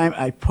Eastern Time,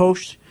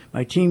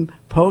 my team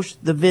posts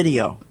the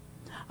video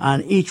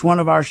on each one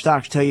of our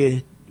stocks, tell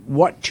you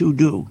what to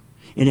do.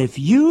 And if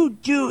you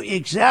do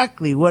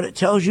exactly what it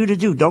tells you to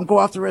do, don't go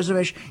off the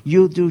reservation,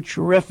 you'll do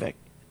terrific.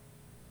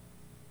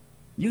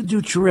 You'll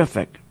do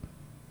terrific.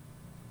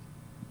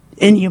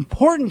 And the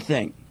important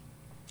thing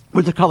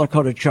with the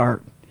color-coded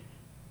chart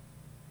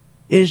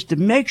is to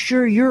make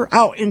sure you're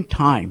out in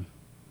time.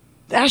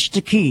 That's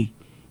the key.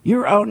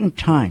 You're out in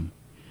time.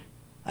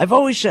 I've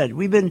always said,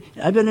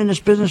 I've been in this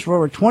business for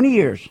over 20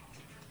 years.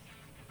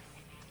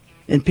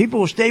 And people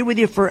will stay with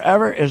you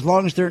forever as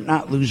long as they're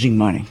not losing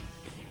money.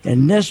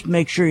 And this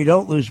makes sure you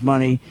don't lose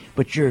money,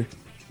 but you're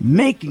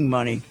making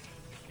money.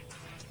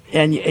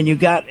 And you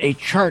got a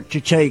chart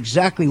to tell you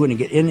exactly when to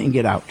get in and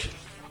get out.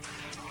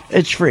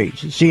 It's free.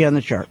 See you on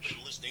the charts.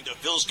 Listening to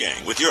Phil's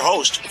Gang with your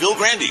host, Phil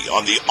Grandy,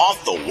 on the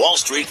Off the Wall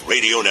Street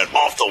Radio Network.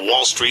 Off the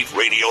Wall Street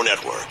Radio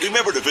Network.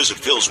 Remember to visit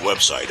Phil's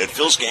website at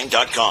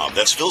philsgang.com.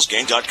 That's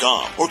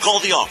philsgang.com. Or call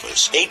the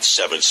office,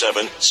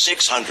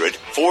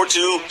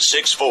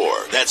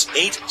 877-600-4264. That's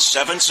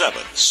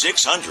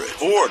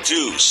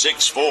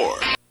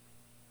 877-600-4264.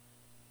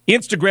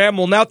 Instagram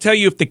will now tell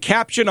you if the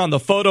caption on the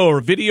photo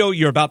or video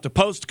you're about to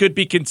post could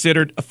be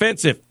considered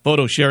offensive.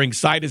 Photo sharing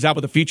site is out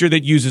with a feature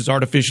that uses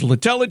artificial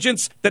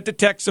intelligence that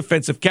detects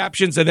offensive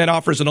captions and then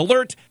offers an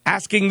alert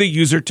asking the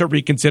user to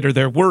reconsider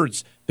their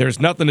words. There's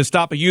nothing to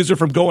stop a user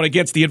from going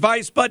against the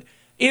advice, but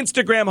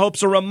Instagram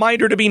hopes a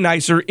reminder to be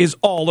nicer is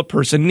all a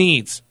person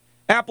needs.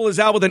 Apple is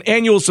out with an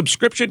annual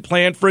subscription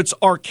plan for its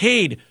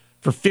Arcade.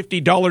 For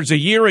 $50 a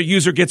year, a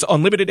user gets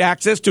unlimited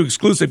access to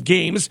exclusive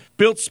games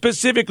built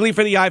specifically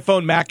for the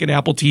iPhone, Mac, and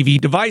Apple TV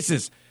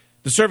devices.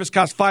 The service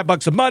costs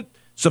 $5 a month,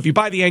 so if you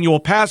buy the annual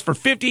pass for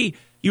 $50,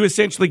 you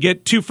essentially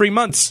get 2 free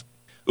months.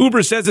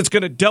 Uber says it's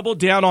going to double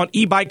down on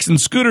e-bikes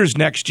and scooters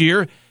next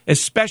year,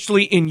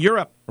 especially in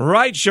Europe.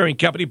 Ride-sharing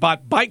company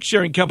bought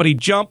bike-sharing company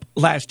Jump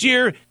last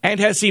year and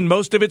has seen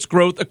most of its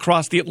growth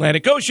across the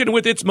Atlantic Ocean,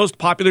 with its most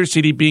popular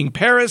city being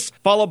Paris,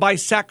 followed by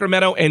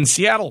Sacramento and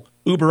Seattle.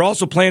 Uber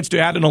also plans to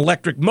add an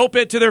electric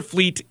moped to their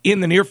fleet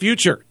in the near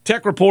future.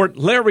 Tech Report,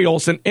 Larry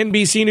Olson,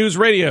 NBC News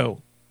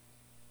Radio.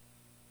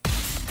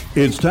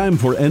 It's time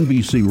for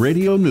NBC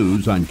Radio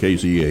News on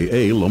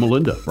KCAA Loma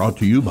Linda. Brought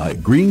to you by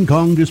Green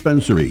Kong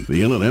Dispensary,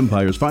 the Inland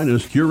Empire's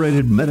finest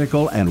curated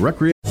medical and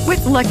recreation.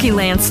 With Lucky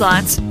Land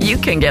Slots, you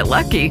can get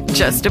lucky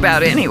just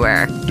about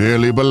anywhere.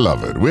 Dearly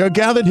beloved, we are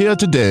gathered here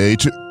today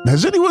to...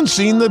 Has anyone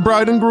seen the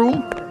bride and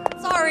groom?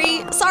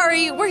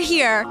 Sorry, we're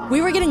here.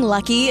 We were getting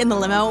lucky in the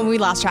limo and we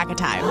lost track of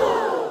time.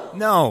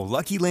 No,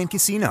 Lucky Land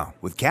Casino,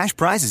 with cash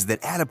prizes that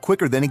add up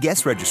quicker than a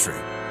guest registry.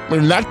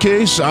 In that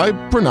case, I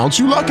pronounce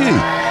you lucky.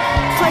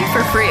 Play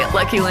for free at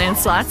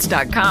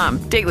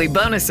LuckyLandSlots.com. Daily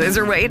bonuses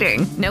are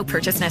waiting. No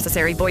purchase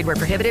necessary. Void where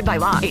prohibited by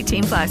law.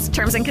 18+.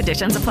 Terms and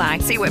conditions apply.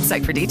 See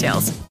website for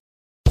details.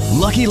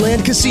 Lucky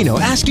Land Casino,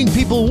 asking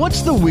people,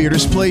 what's the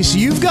weirdest place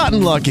you've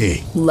gotten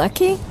lucky?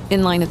 Lucky?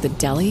 In line at the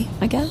deli,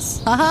 I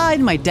guess? Aha,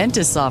 in my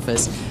dentist's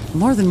office.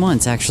 More than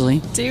once,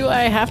 actually. Do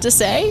I have to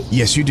say?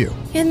 Yes, you do.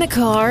 In the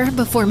car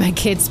before my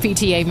kids'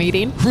 PTA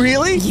meeting.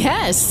 Really?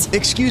 Yes.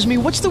 Excuse me,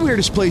 what's the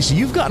weirdest place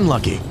you've gotten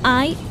lucky?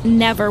 I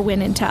never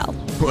win and tell.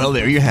 Well,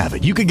 there you have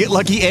it. You can get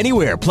lucky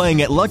anywhere,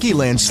 playing at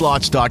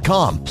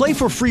LuckyLandSlots.com. Play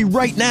for free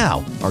right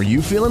now. Are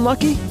you feeling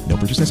lucky? No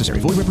purchase necessary.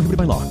 Void where prohibited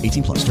by law.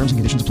 18+. Terms and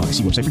conditions apply.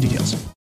 See website for details.